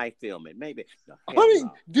 maybe I might film it. Maybe. No.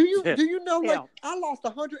 Do you know? Like I lost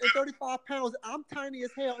 135 pounds. I'm tiny as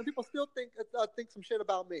hell, and people still think some shit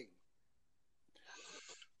about me.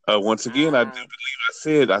 Once again, I do believe I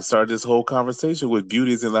said I started this whole conversation with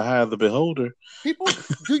beauty's in the eye of the beholder. People,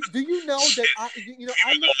 do you know that I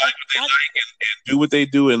do what they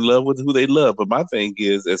do and love with who they love. But my thing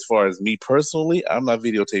is, as far as me personally, I'm not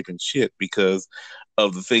videotaping shit because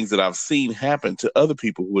of the things that I've seen happen to other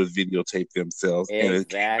people who have videotaped themselves.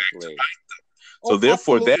 Exactly. So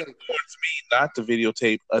therefore, that forces me not to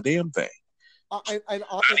videotape a damn thing. And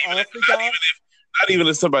honestly, guys. Not even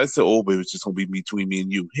if somebody said, "Oh, baby, it's just gonna be between me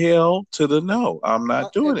and you." Hell to the no, I'm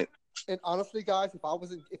not doing it. And honestly, guys, if I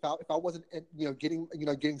wasn't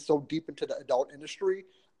getting so deep into the adult industry,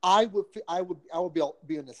 I would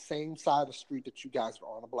be on the same side of the street that you guys are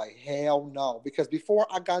on. I'm like, hell no, because before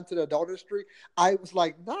I got into the adult industry, I was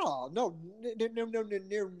like, no, nope. I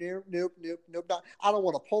don't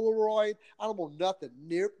want a Polaroid. I don't want nothing.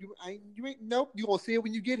 Nope, you ain't. Nope, you gonna see it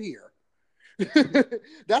when you get here.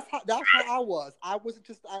 That's how I was. I wasn't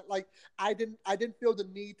just I didn't feel the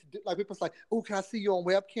need to do, like people's like, oh, can I see you on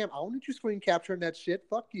webcam? I don't need you screen capturing that shit.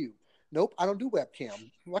 Fuck you. Nope, I don't do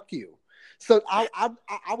webcam. Fuck you. So I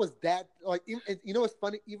was that like, you know, it's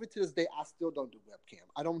funny. Even to this day, I still don't do webcam.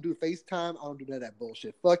 I don't do FaceTime. I don't do none of that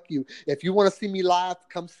bullshit. Fuck you. If you want to see me live,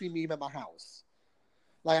 come see me at my house.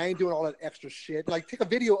 Like, I ain't doing all that extra shit. Like, take a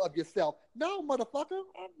video of yourself. No, motherfucker,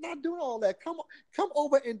 I'm not doing all that. Come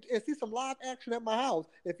over and see some live action at my house.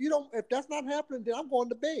 If that's not happening, then I'm going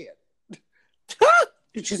to bed.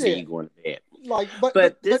 Did you say you're going to bed? Like,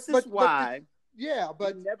 but this is why.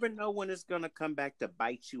 But you never know when it's going to come back to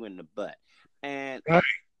bite you in the butt. And right.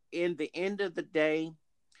 In the end of the day,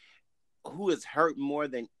 who is hurt more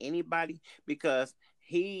than anybody? Because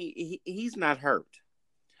he's not hurt.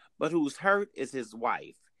 But who's hurt is his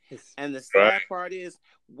wife. And the sad part is,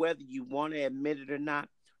 whether you want to admit it or not,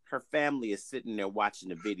 her family is sitting there watching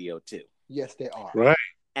the video too. Yes, they are. Right.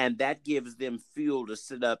 and that gives them fuel to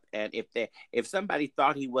sit up. And if somebody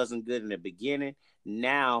thought he wasn't good in the beginning,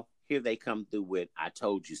 now here they come through with "I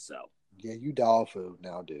told you so." Yeah, you dog food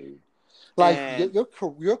now, dude. Like And your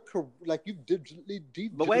like you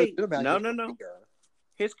but wait, legitimate no, your no, no, career.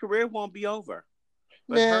 his career won't be over,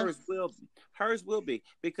 but Nah, hers will be,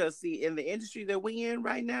 because see, in the industry that we in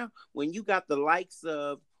right now, when you got the likes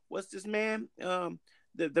of, what's this man,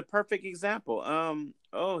 the perfect example,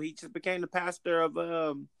 oh, he just became the pastor of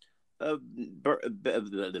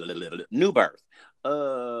New Birth,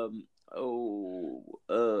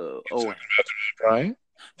 Right?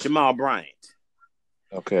 Jamal Bryant.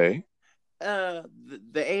 Okay. The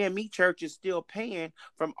AME church is still paying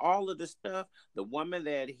from all of the stuff. The woman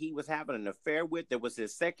that he was having an affair with, that was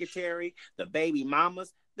his secretary, the baby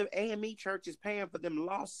mamas. The AME church is paying for them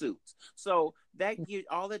lawsuits. So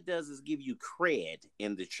all it does is give you cred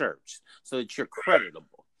in the church, so that you're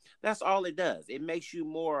creditable. That's all it does. It makes you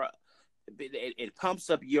more. It pumps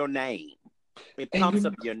up your name. It and pumps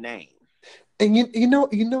up your name. and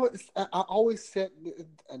I always said,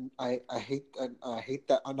 and I hate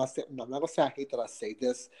that. I'm not gonna say I hate that I say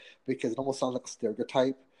this because it almost sounds like a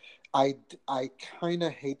stereotype. I kind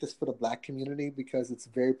of hate this for the Black community because it's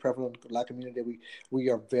very prevalent in the Black community. We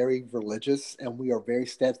are very religious and we are very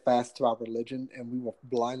steadfast to our religion, and we will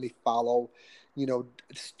blindly follow,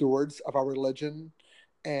 stewards of our religion,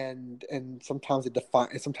 and sometimes it define,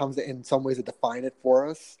 and sometimes in some ways it define it for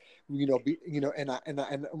us. And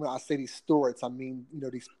when I say these stewards, I mean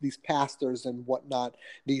these pastors and whatnot,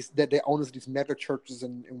 the owners of these mega churches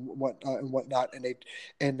and whatnot,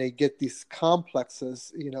 and they get these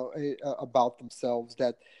complexes, about themselves,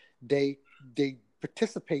 that they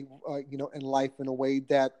participate, in life in a way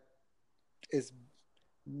that is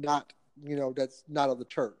not, that's not of the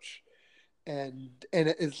church. And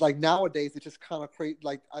it's like nowadays it just kind of create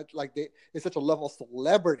it's such a level of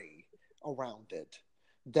celebrity around it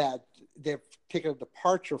that they've taken a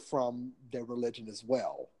departure from their religion as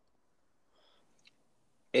well.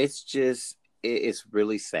 It's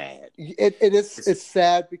really sad. It's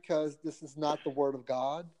sad because this is not the word of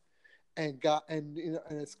God, and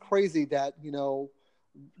it's crazy that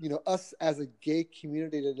us as a gay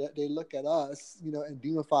community, that they look at us, and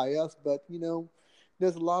deify us, but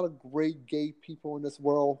there's a lot of great gay people in this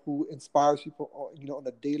world who inspires people, on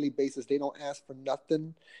a daily basis. They don't ask for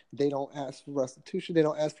nothing. They don't ask for restitution. They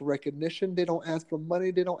don't ask for recognition. They don't ask for money.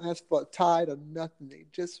 They don't ask for a tithe or nothing. They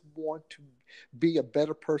just want to be a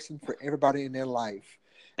better person for everybody in their life.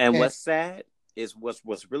 And what's sad is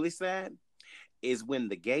what's really sad is when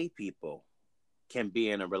the gay people can be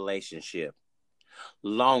in a relationship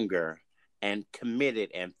longer and committed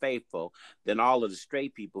and faithful than all of the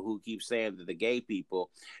straight people who keep saying that the gay people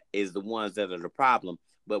is the ones that are the problem.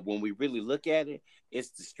 But when we really look at it, it's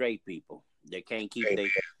the straight people that can't keep their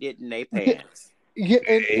shit in their pants. Yeah,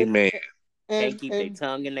 Amen. Can't keep their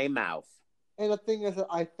tongue in their mouth. And the thing is that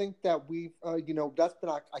I think that we've, that's been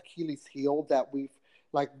our Achilles heel, that we've,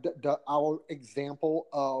 like, our example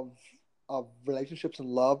of relationships and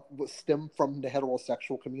love was stemmed from the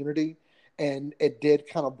heterosexual community. And it did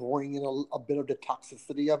kind of bring in a bit of the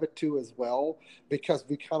toxicity of it too, as well, because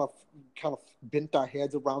we kind of bent our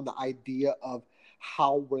heads around the idea of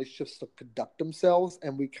how relationships should conduct themselves,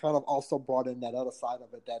 and we kind of also brought in that other side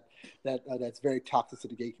of it that's very toxic to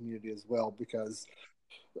the gay community as well, because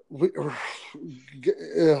we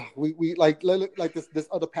like this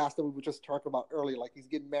other pastor we were just talking about earlier, like he's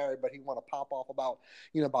getting married, but he want to pop off about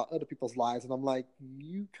about other people's lives, and I'm like,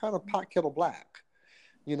 you kind of pot kettle black.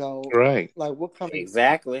 Right. Like what kind of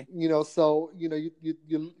exactly, so you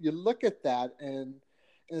look at that, and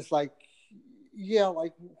it's like, yeah,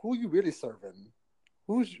 like, who are you really serving?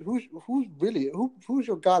 Who's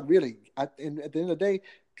your God really? At the end of the day, it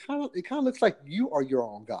kind of looks like you are your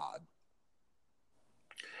own God.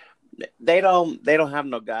 They don't have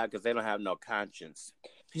no God because they don't have no conscience.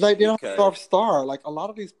 Like they don't have a North Star. Like I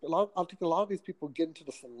think a lot of these people get into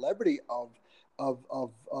the celebrity of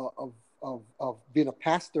being a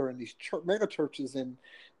pastor in these mega churches, and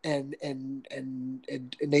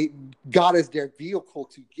they, God is their vehicle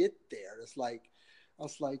to get there. It's like, I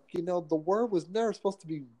was like, the word was never supposed to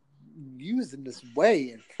be used in this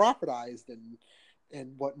way and prophetized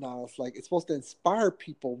and whatnot. It's like, it's supposed to inspire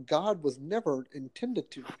people. God was never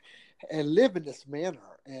intended to and live in this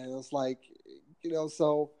manner. And it's like,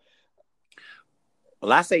 so.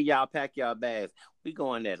 Well, I say y'all pack y'all bags. We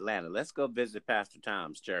going to Atlanta. Let's go visit Pastor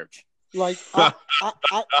Tom's church. Like I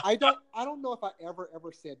don't know if I ever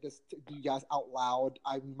said this to you guys out loud.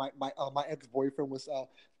 My ex-boyfriend was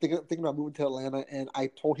thinking about moving to Atlanta, and I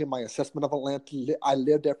told him my assessment of Atlanta. I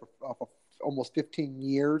lived there for almost 15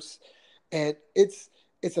 years, and it's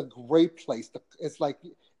It's a great place. It's like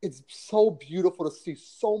it's so beautiful to see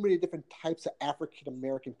so many different types of African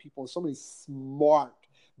American people, and so many smart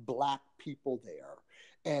Black people there,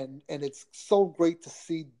 and it's so great to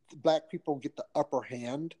see Black people get the upper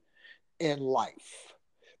hand in life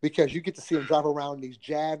because you get to see them drive around these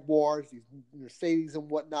Jaguars, these Mercedes and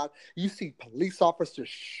whatnot. You see police officers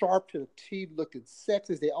sharp to the teeth, looking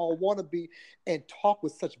sexy as they all want to be, and talk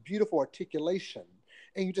with such beautiful articulation.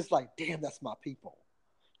 And you're just like, damn, that's my people.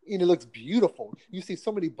 And it looks beautiful. You see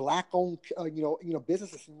so many Black-owned,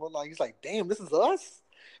 businesses and whatnot. He's like, damn, this is us.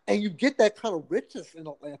 And you get that kind of richness in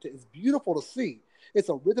Atlanta. It's beautiful to see. It's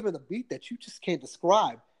a rhythm and a beat that you just can't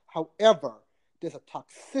describe. However, there's a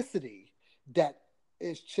toxicity that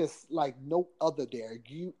is just like no other there.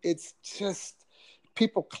 It's just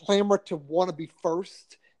people clamor to want to be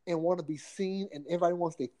first and want to be seen, and everybody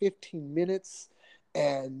wants their 15 minutes.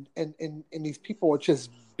 And these people are just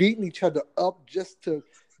beating each other up just to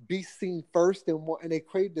be seen first, and they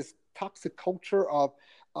create this toxic culture of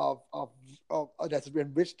that's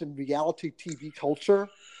enriched in reality TV culture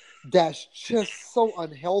that's just so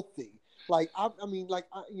unhealthy. Like I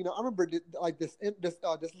remember this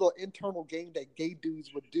little internal game that gay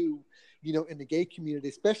dudes would do, in the gay community,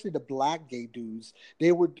 especially the Black gay dudes.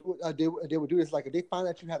 They would do this, like if they find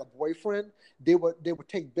out you had a boyfriend, they would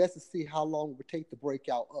take bets to see how long it would take to break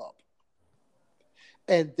out up.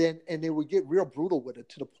 And they would get real brutal with it,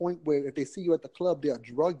 to the point where if they see you at the club, they'll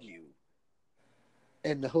drug you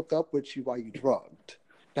and hook up with you while you drugged.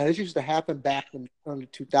 Now, this used to happen back in the early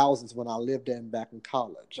 2000s when I lived back in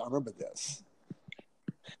college. I remember this.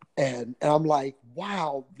 And I'm like,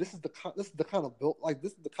 wow, this is the kind of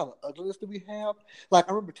ugliness that we have. Like,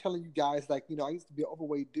 I remember telling you guys, like, I used to be an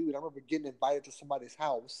overweight dude. I remember getting invited to somebody's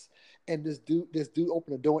house, and this dude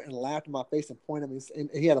opened the door and laughed in my face and pointed at me, and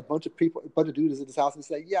he had a bunch of dudes in his house, and he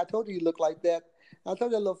said, yeah, I told you look like that. I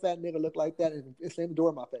told you that little fat nigga looked like that, and it slammed the door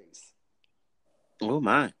in my face. Oh,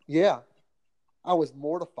 my. Yeah. I was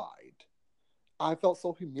mortified. I felt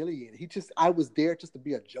so humiliated. I was there just to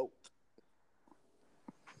be a joke.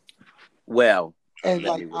 Well, and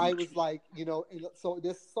like I was like, and so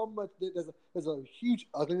there's so much. There's a huge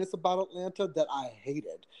ugliness about Atlanta that I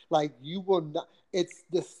hated. Like you will not. It's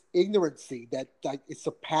this ignorancy that like it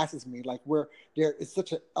surpasses me. Like where there is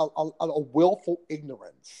such a willful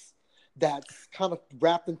ignorance that's kind of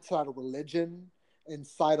wrapped inside of religion,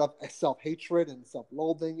 inside of self-hatred and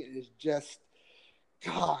self-loathing. It is just.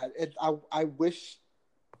 God, I wish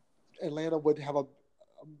Atlanta would have a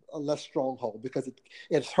less stronghold because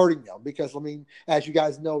it's hurting them. Because I mean, as you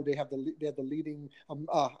guys know, they have the leading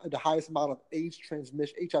the highest amount of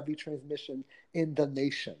HIV transmission in the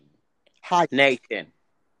nation. Nation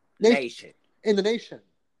In the nation.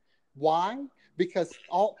 Why? Because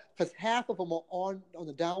half of them are on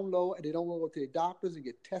the down low and they don't want to go to their doctors and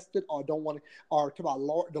get tested, or don't want to, or talk about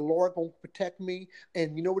the Lord gonna protect me.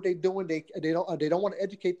 And you know what they're doing? They don't want to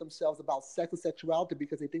educate themselves about sex and sexuality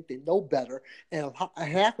because they think they know better. And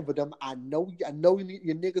half of them, I know you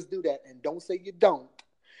niggas do that, and don't say you don't.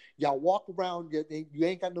 Y'all walk around, you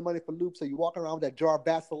ain't got no money for lube, so you walk around with that jar of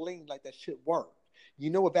Vaseline like that shit worked. You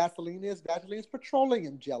know what Vaseline is? Vaseline is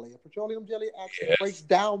petroleum jelly. And petroleum jelly actually breaks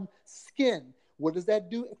down skin. What does that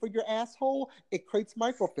do for your asshole? It creates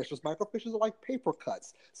microfissures. Microfissures are like paper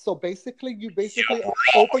cuts. So basically, you basically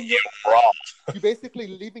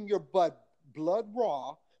leaving your blood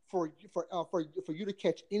raw for you to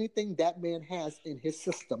catch anything that man has in his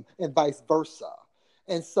system, and vice versa.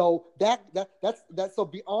 And so that's so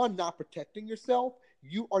beyond not protecting yourself,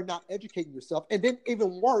 you are not educating yourself. And then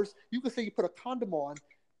even worse, you can say you put a condom on.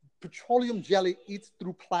 Petroleum jelly eats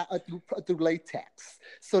through latex,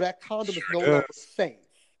 so that condom is no longer safe.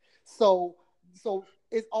 So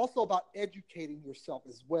it's also about educating yourself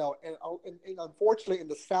as well. And unfortunately, in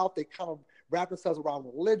the South, they kind of wrap themselves around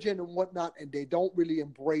religion and whatnot, and they don't really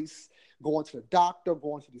embrace going to the doctor,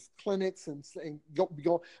 going to these clinics, and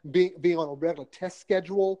being on a regular test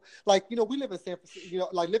schedule. Like, we live in San Francisco,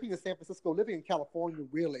 like living in San Francisco, living in California,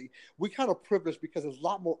 really, we kind of privileged because it's a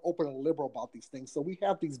lot more open and liberal about these things. So we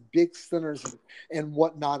have these big centers and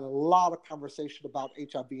whatnot, and a lot of conversation about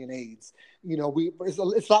HIV and AIDS. It's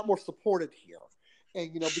a lot more supported here.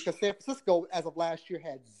 And, because San Francisco, as of last year,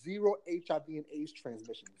 had 0 HIV and AIDS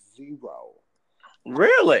transmission. 0.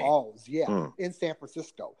 Really? Yeah. In San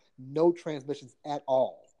Francisco, no transmissions at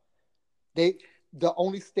all. The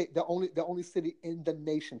only city in the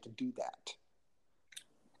nation to do that.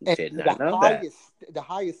 And the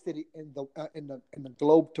highest city in the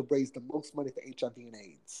globe to raise the most money for HIV and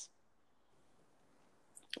AIDS.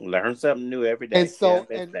 Learn something new every day. And so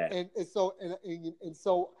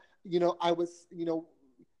I was,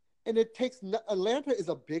 And it takes Atlanta is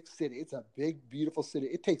a big city. It's a big, beautiful city.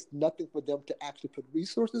 It takes nothing for them to actually put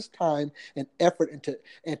resources, time, and effort into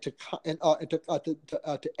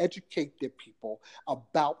to educate their people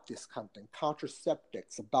about this kind of thing,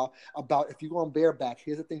 contraceptics, about if you're going bareback,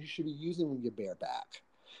 here's the things you should be using when you're bareback.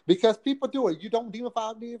 Because people do it. You don't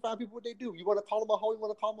demify people what they do. You want to call them a hoe, you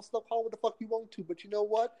want to call them a slut, call them what the fuck you want to. But you know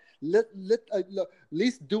what? At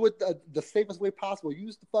least do it the safest way possible.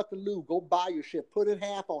 Use the fucking lube. Go buy your shit. Put in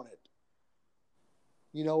half on it.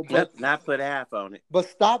 You know, but not put half on it. But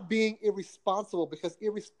stop being irresponsible, because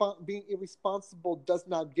being irresponsible does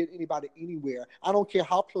not get anybody anywhere. I don't care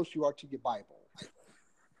how close you are to your Bible.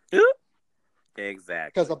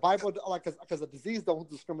 Exactly. Because the Bible, because a disease don't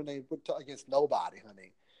discriminate against nobody,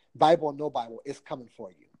 honey. Bible or no Bible, it's coming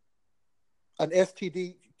for you. An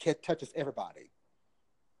STD touches everybody.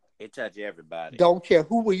 It touches everybody. Don't care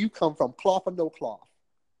where you come from, cloth or no cloth.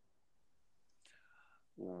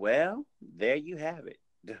 Well, there you have it.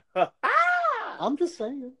 I'm just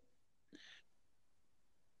saying.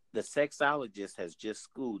 The sexologist has just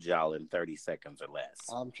schooled y'all in 30 seconds or less.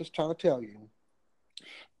 I'm just trying to tell you.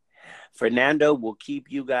 Fernando will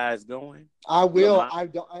keep you guys going. I will.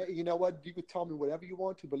 You know what? You can tell me whatever you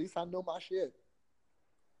want to, but at least I know my shit.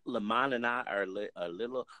 Lamont and I are a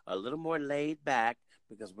little more laid back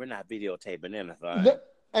because we're not videotaping anything.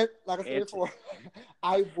 And like I said before,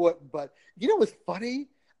 I wouldn't. But you know what's funny?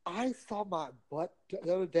 I saw my butt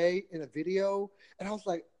the other day in a video, and I was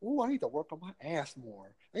like, "Ooh, I need to work on my ass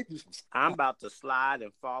more. I need to do some stuff." I'm about to slide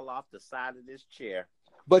and fall off the side of this chair.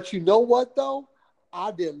 But you know what, though?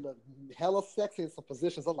 I did look hella sexy in some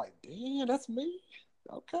positions. I'm like, damn, that's me.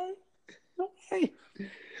 Okay.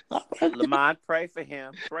 Lamont, pray for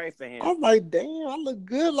him. Pray for him. I'm like, damn, I look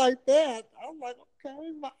good like that. I'm like,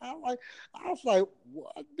 okay. I was like,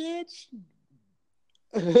 what, bitch?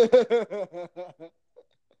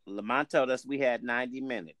 Lamont told us we had 90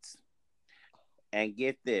 minutes. And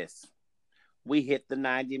get this. We hit the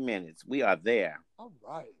 90 minutes. We are there. All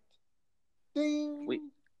right. Ding.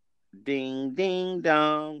 Ding, ding,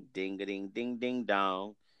 dong. Ding, ding, ding, ding,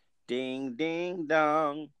 dong. Ding, ding,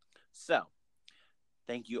 dong. So,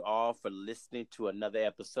 thank you all for listening to another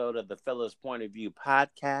episode of the Fellas Point of View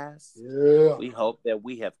podcast. Yeah. We hope that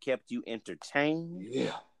we have kept you entertained.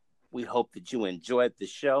 Yeah. We hope that you enjoyed the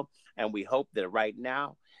show. And we hope that right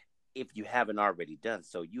now, if you haven't already done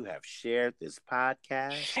so, you have shared this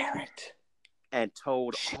podcast. Share it. And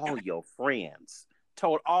told all your friends.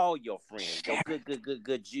 Told all your friends. Your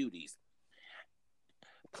good Judies.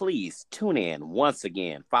 Please tune in once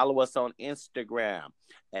again. Follow us on Instagram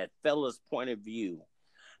at Fellas Point of View.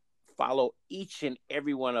 Follow each and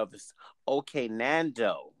every one of us. Okay,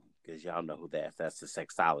 Nando, because y'all know who that's the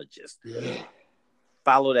sexologist. Yeah.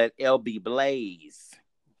 Follow that LB Blaze.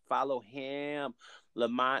 Follow him.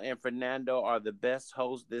 Lamont and Fernando are the best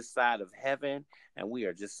hosts this side of heaven, and we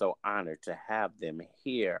are just so honored to have them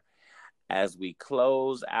here. As we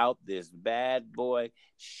close out this bad boy,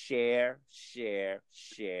 share. Share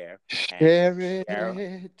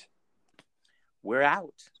it. We're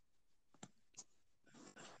out.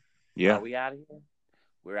 Yeah. Are we out of here?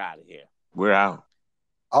 We're out of here. We're out.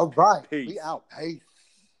 All right. Peace. We out. Peace.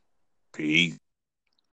 Peace.